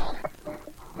Stuff.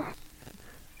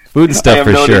 Food and Stuff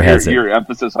for sure has it. Your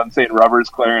emphasis on saying rubbers,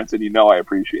 Clarence, and I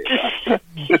appreciate that.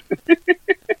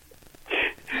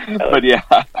 But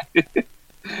yeah.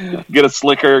 Get a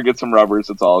slicker, get some rubbers.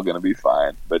 It's all going to be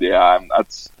fine. But yeah,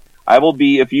 I will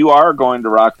be. If you are going to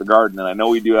Rock the Garden, and I know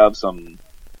we do have some,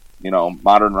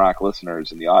 modern rock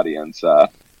listeners in the audience, I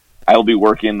will be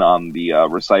working on the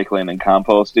recycling and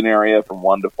composting area from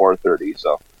 1 to 4:30.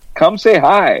 So come say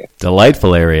hi.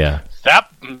 Delightful area.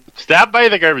 Stop by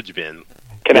the garbage bin.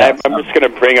 I'm just going to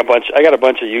bring I got a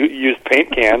bunch of used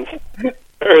paint cans.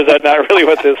 Or is that not really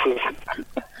what this is?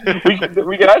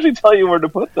 We can actually tell you where to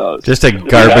put those. Just a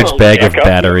garbage bag of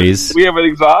batteries. We have an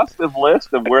exhaustive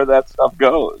list of where that stuff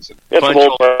goes. It's an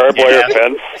old barbed wire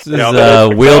fence. This is a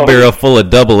wheelbarrow full of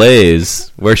double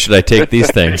A's. Where should I take these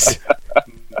things?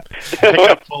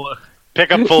 Pickup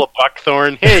full of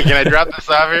buckthorn. Hey, can I drop this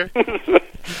off here?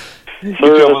 You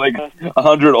go with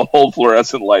 100 old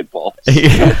fluorescent light bulbs.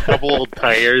 A couple old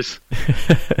tires.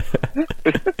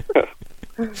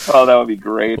 Oh, that would be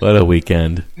great. What a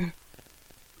weekend.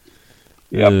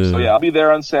 Yep. So yeah, I'll be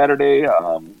there on Saturday,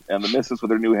 and the missus with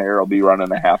her new hair will be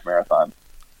running a half marathon.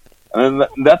 And then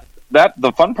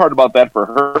the fun part about that for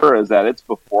her is that it's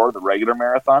before the regular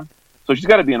marathon, so she's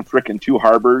got to be in frickin' Two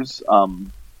Harbors,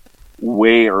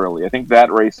 way early. I think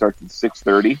that race starts at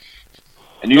 6:30,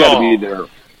 and you got to be there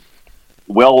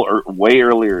way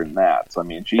earlier than that. So I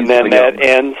mean, and then that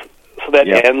ends. So that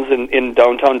ends in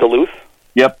downtown Duluth.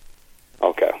 Yep.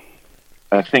 Okay.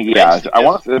 I think I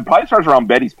want to. It probably starts around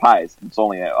Betty's Pies. It's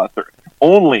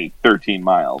only 13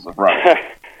 miles of running.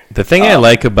 The thing I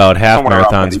like about half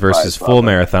marathons versus full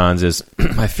marathons is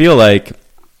I feel like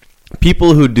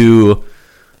people who do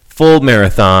full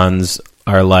marathons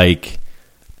are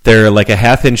they're like a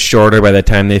half inch shorter by the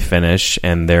time they finish,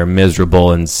 and they're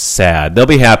miserable and sad. They'll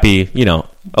be happy,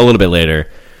 a little bit later.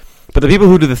 But the people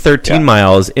who do the 13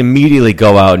 miles immediately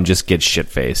go out and just get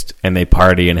shit-faced, and they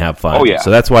party and have fun. Oh, yeah. So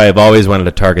that's why I've always wanted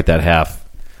to target that half.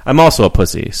 I'm also a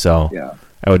pussy, so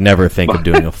I would never think of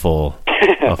doing a full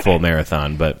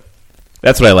marathon, but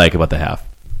that's what I like about the half.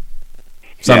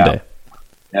 Someday.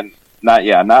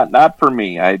 Yeah. And not for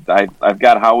me. I've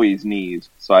got Howie's knees,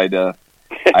 so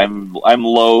I'm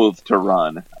loath to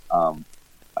run.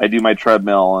 I do my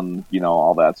treadmill and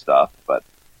all that stuff, but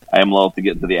I am loath to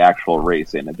get into the actual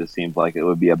racing. It just seems like it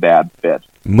would be a bad fit.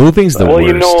 Moving's the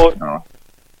worst.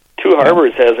 Two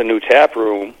Harbors has a new tap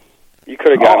room. You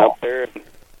could have gone up there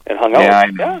and hung out. I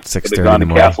know. 6:30 in the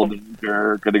morning. Castle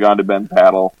Danger. Could have gone to Ben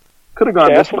Paddle. Could have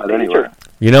gone just about anywhere.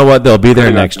 You know what? They'll be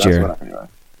there next year.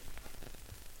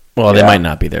 Well, they might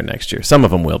not be there next year. Some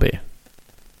of them will be.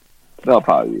 They'll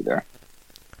probably be there.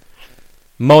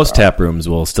 Most tap rooms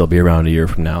will still be around a year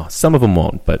from now. Some of them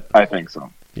won't, but I think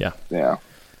so. Yeah.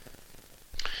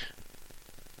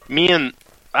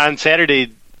 On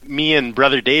Saturday, me and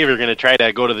brother Dave are going to try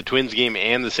to go to the Twins game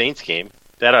and the Saints game.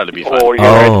 That ought to be fun. Oh, you're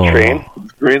going to ride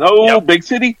the train? Oh, big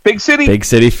city. Big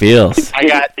city feels. I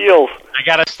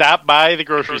got to stop by the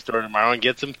grocery store tomorrow and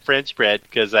get some French bread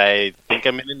because I think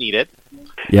I'm going to need it.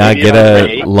 Yeah, get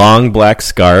a long black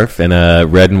scarf and a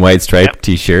red and white striped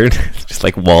T-shirt, just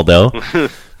like Waldo,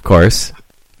 of course.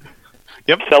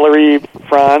 Yep. Celery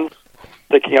fronds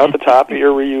sticking out the top of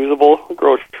your reusable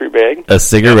grocery bag. A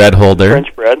cigarette holder.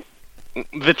 French bread.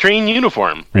 The train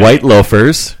uniform. Really. White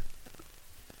loafers.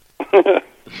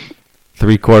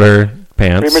 3/4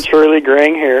 pants. Prematurely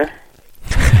graying hair.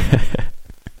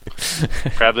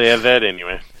 Probably have that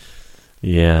anyway.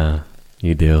 Yeah,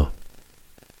 you do.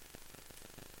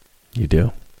 You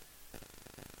do.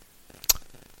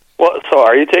 Well, so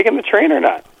are you taking the train or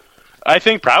not? I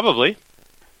think probably.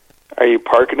 Are you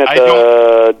parking at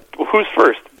the... Who's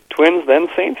first? Twins, then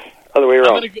Saints? Other way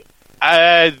around?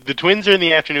 The Twins are in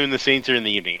the afternoon, the Saints are in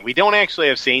the evening. We don't actually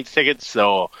have Saints tickets,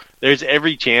 so there's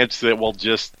every chance that we'll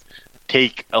just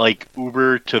take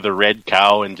Uber to the Red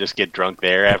Cow and just get drunk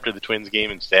there after the Twins game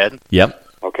instead. Yep.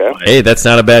 Okay. Hey, that's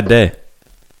not a bad day.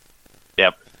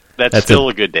 Yep. That's still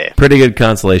a good day. Pretty good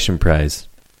consolation prize.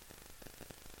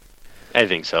 I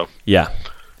think so. Yeah.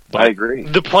 I agree.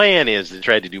 The plan is to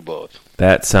try to do both.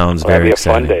 That sounds very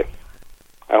exciting. That'll be a fun day.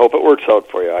 I hope it works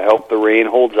out for you. I hope the rain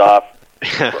holds off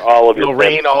for all of you. It'll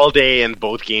rain all day and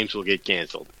both games will get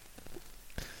canceled.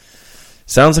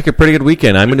 Sounds like a pretty good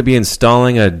weekend. I'm going to be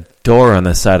installing a door on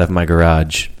the side of my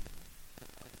garage.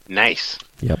 Nice.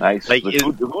 Yep. Nice.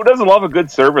 Who doesn't love a good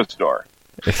service door?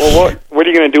 Well, what are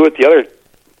you going to do with the other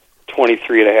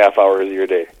 23 and a half hours of your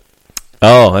day?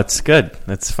 Oh, that's good.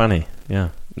 That's funny. Yeah.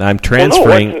 I'm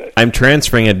transferring. I'm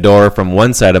transferring a door from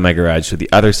one side of my garage to the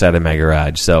other side of my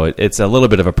garage, so it's a little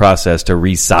bit of a process to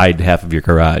re-side half of your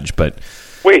garage. But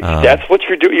wait, that's what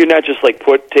you're doing. You're not just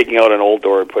taking out an old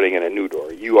door and putting in a new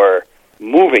door. You are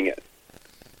moving it.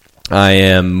 I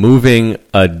am moving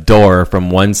a door from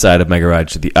one side of my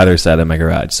garage to the other side of my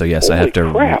garage. So yes, Holy I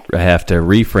have to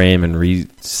reframe and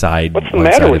re-side one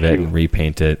side of it and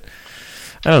repaint it.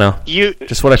 I don't know.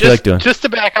 Just what I feel like doing. Just to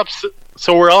back up,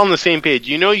 so we're all on the same page.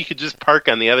 You could just park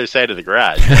on the other side of the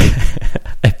garage.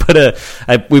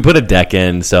 We put a deck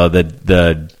in, so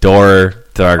the door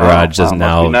to our garage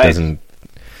doesn't.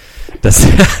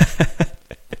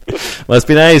 Must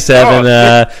be nice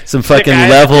having some fucking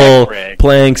level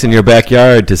planks in your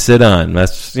backyard to sit on.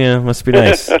 Must be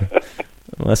nice.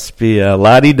 Must be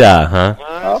la-di-da, huh?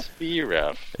 Must be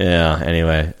rough. Yeah,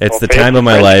 anyway. It's the time of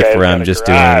my life where I'm just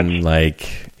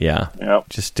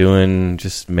doing,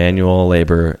 just manual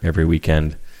labor every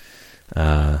weekend.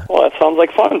 Well, that sounds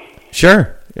like fun.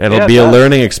 Sure. It'll be a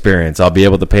learning experience. I'll be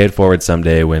able to pay it forward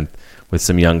someday with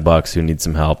some young bucks who need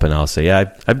some help, and I'll say,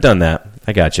 yeah, I've done that.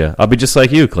 I got you. I'll be just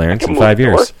like you, Clarence, in 5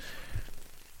 years.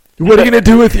 What are you going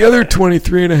to do with the other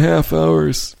 23 and a half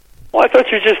hours? Well, I thought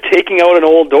you were just taking out an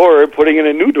old door and putting in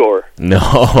a new door. No.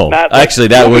 Actually,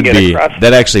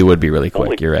 that actually would be really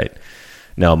quick. You're right.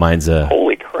 No, mine's a...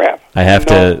 Holy crap. I have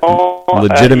to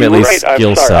legitimately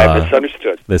skill saw I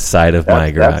misunderstood. the side of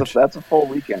my garage. That's a full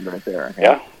weekend right there.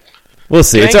 Yeah. We'll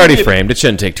see. Can It's I already give you- framed. It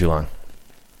shouldn't take too long.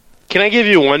 Can I give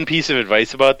you one piece of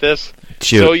advice about this?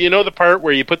 Shoot. So you know the part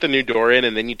where you put the new door in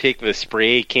and then you take the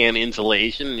spray can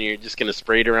insulation and you're just going to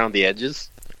spray it around the edges?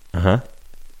 Uh-huh.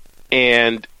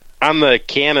 And on the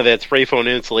can of that spray foam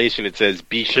insulation, it says,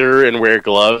 be sure and wear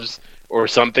gloves or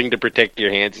something to protect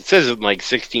your hands. It says it in like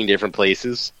 16 different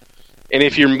places. And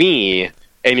if you're me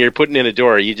and you're putting in a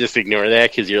door, you just ignore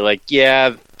that because you're like,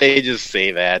 yeah, they just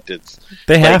say that.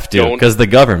 They have to, because the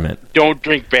government. Don't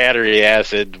drink battery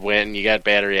acid when you got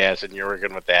battery acid and you're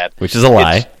working with that. Which is a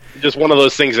lie. It's just one of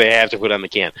those things they have to put on the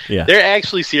can. Yeah. They're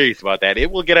actually serious about that. It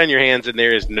will get on your hands and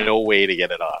there is no way to get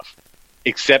it off.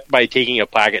 Except by taking a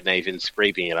pocket knife and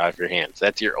scraping it off your hands.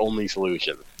 That's your only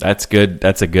solution. That's good.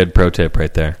 That's a good pro tip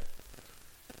right there.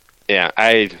 Yeah,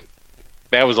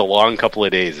 that was a long couple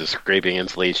of days of scraping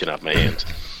insulation off my hands.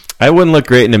 I wouldn't look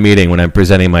great in a meeting when I'm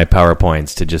presenting my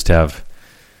PowerPoints to just have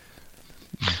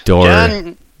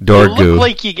John, door you goo. look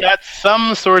like you got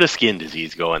some sort of skin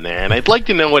disease going there, and I'd like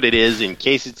to know what it is in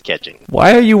case it's catching.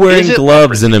 Why are you wearing Is it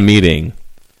gloves in a meeting?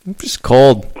 I'm just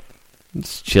cold.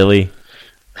 It's chilly.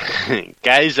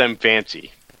 Guys, I'm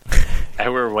fancy. I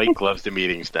wear white gloves to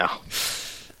meetings now.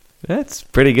 That's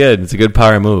pretty good. It's a good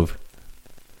power move.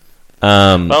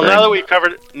 Well, now that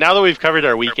we've covered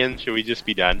our weekend, should we just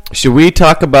be done? Should we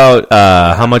talk about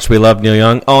how much we love Neil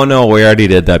Young? Oh, no, we already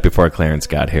did that before Clarence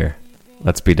got here.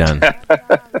 Let's be done.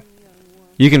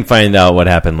 You can find out what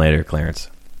happened later, Clarence.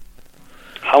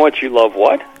 How much you love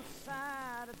what?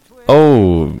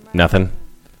 Oh, nothing.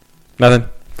 Nothing.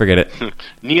 Forget it.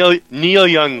 Neil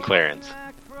Young, Clarence.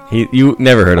 You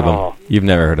never heard of him. Oh. You've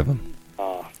never heard of him.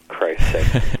 Oh, Christ's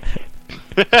sake.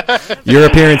 Your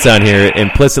appearance on here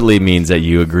implicitly means that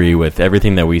you agree with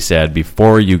everything that we said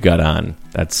before you got on.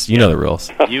 You know the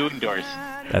rules. You endorse.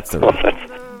 That's the rule.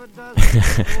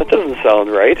 That doesn't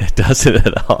sound right. It doesn't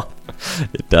at all.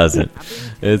 It doesn't.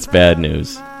 It's bad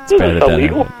news. It's bad Is this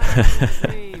illegal?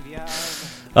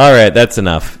 All right, that's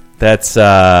enough.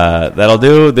 That'll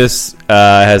do. This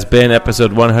has been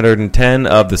episode 110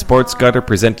 of the Sports Gutter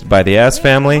presented by the Ass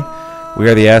Family. We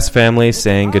are the Ass Family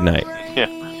saying goodnight. Yeah.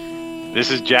 This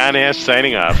is John Ash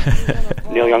signing off.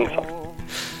 Neil Young song.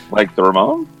 Like the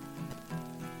Ramones?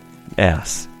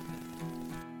 Ass.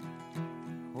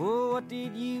 Oh, what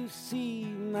did you see,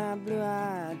 my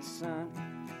blue-eyed son?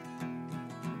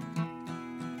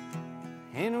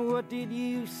 And what did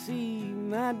you see,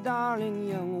 my darling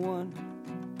young one?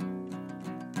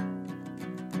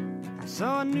 I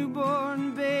saw a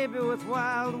newborn baby with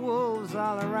wild wolves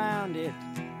all around it.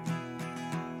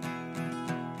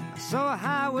 I saw a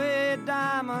highway of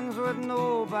diamonds with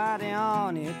nobody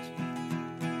on it.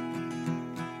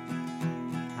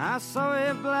 I saw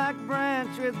a black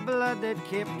branch with blood that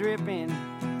kept dripping.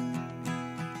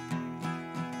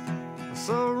 I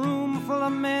saw a room full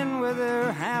of men with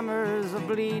their hammers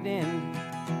a-bleeding.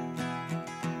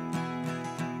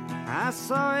 I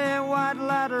saw a white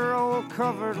ladder all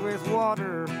covered with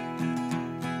water.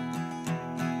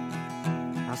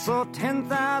 I saw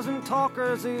 10,000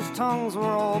 talkers whose tongues were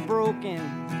all broken.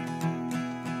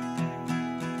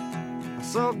 I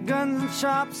saw guns and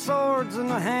sharp swords in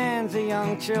the hands of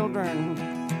young children.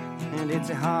 And it's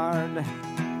a hard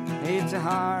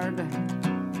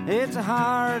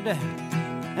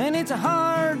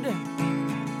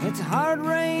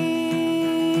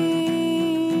rain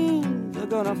they're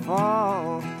gonna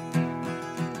fall.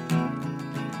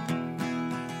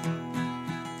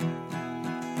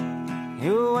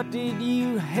 What did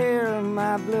you hear,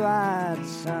 my blue-eyed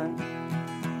son?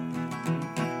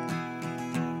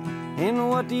 And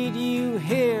what did you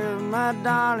hear, my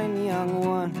darling young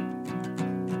one?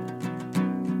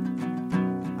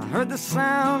 I heard the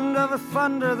sound of a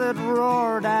thunder that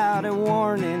roared out a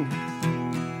warning.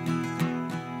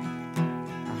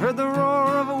 I heard the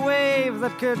roar of a wave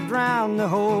that could drown the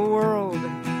whole world.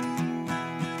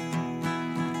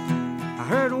 I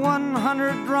heard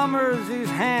 100 drummers whose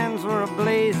hands were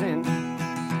ablazing.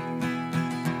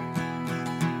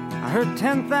 I heard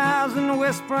 10,000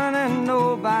 whispering and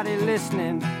nobody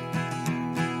listening.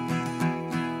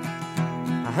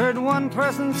 I heard one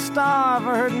person starve,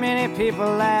 I heard many people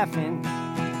laughing.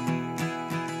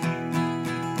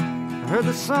 I heard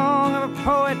the song of a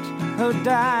poet who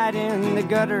died in the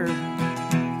gutter.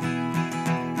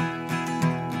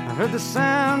 I heard the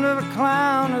sound of a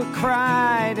clown who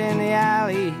cried in the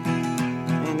alley.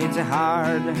 And it's a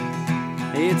hard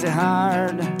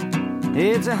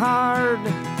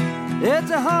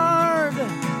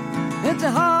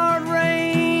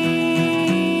rains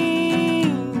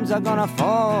are gonna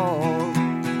fall.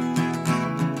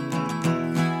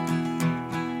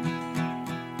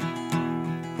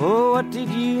 Oh, what did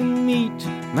you meet,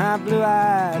 my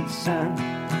blue-eyed son?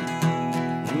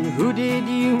 And who did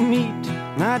you meet,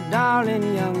 my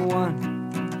darling young one?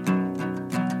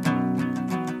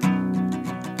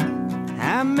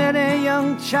 I met a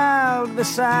young child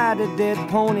beside a dead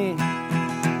pony.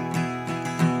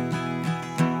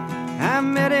 I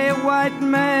met a white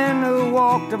man who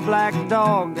walked a black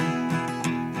dog.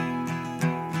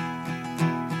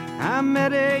 I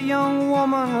met a young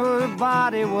woman whose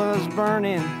body was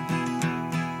burning.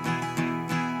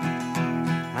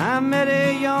 I met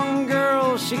a young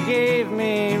girl, she gave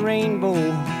me a rainbow.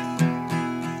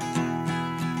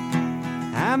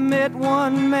 I met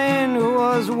one man who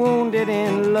was wounded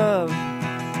in love.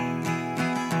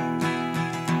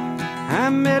 I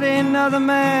met another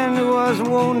man who was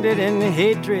wounded in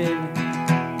hatred.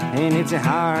 And it's a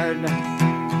hard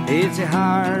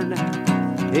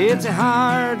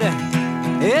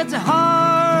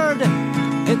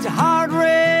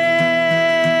race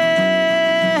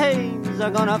are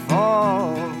gonna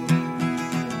fall.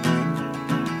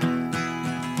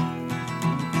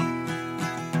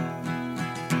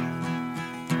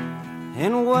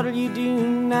 And what'll you do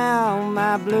now,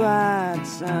 my blue-eyed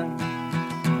son?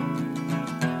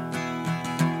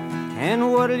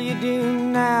 And what'll you do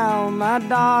now, my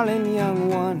darling young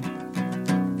one?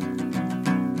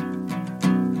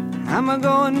 I'm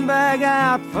a-going back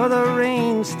out for the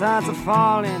rain starts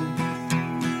a-falling.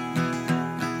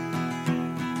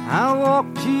 I'll walk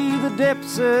to the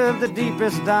depths of the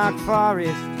deepest dark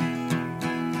forest,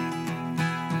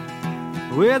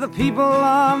 where the people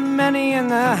are many and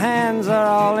their hands are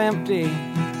all empty,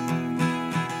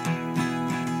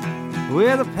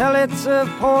 where the pellets of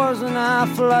poison are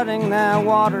flooding their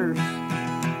waters,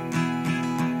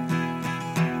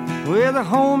 where the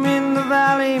home in the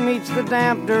valley meets the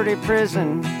damp, dirty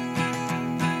prison,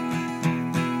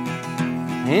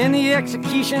 and the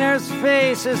executioner's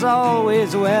face is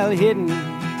always well hidden,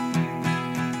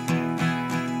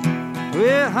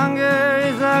 where hunger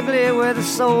is ugly, where the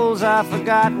souls are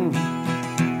forgotten,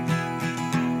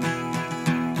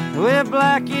 where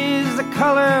black is the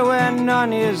color, where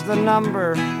none is the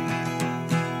number.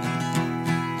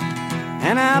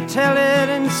 And I'll tell it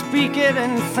and speak it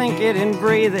and think it and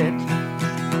breathe it,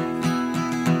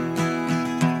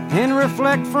 and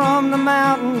reflect from the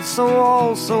mountains so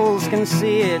all souls can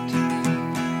see it.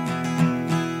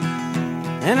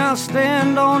 And I'll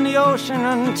stand on the ocean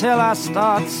until I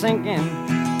start sinking,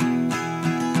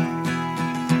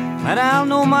 but I'll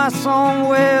know my song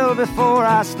well before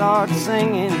I start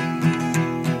singing.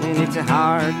 And it's a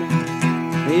hard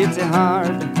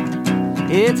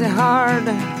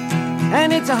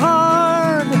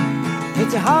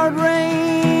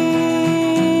rains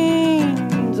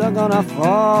are gonna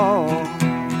fall.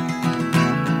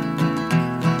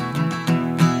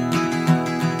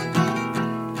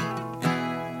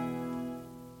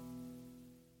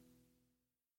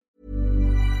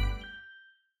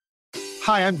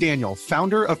 Hi, I'm Daniel,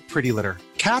 founder of Pretty Litter.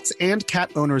 Cats and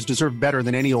cat owners deserve better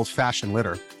than any old-fashioned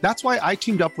litter. That's why I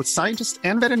teamed up with scientists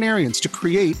and veterinarians to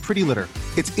create Pretty Litter.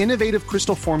 Its innovative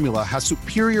crystal formula has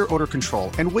superior odor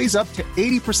control and weighs up to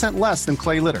 80% less than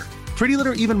clay litter. Pretty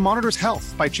Litter even monitors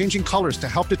health by changing colors to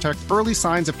help detect early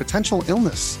signs of potential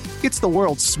illness. It's the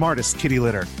world's smartest kitty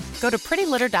litter. Go to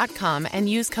prettylitter.com and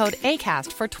use code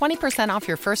ACAST for 20% off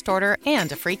your first order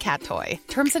and a free cat toy.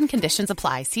 Terms and conditions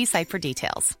apply. See site for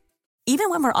details.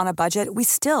 Even when we're on a budget, we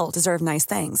still deserve nice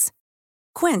things.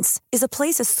 Quince is a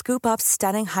place to scoop up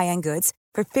stunning high-end goods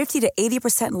for 50 to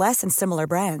 80% less than similar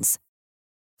brands.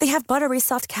 They have buttery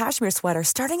soft cashmere sweaters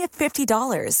starting at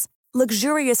 $50,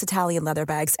 luxurious Italian leather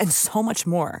bags, and so much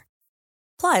more.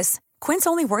 Plus, Quince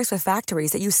only works with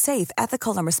factories that use safe,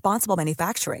 ethical, and responsible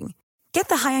manufacturing. Get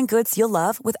the high-end goods you'll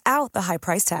love without the high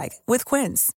price tag with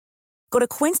Quince. Go to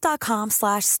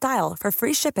quince.com/style for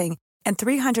free shipping and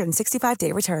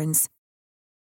 365-day returns.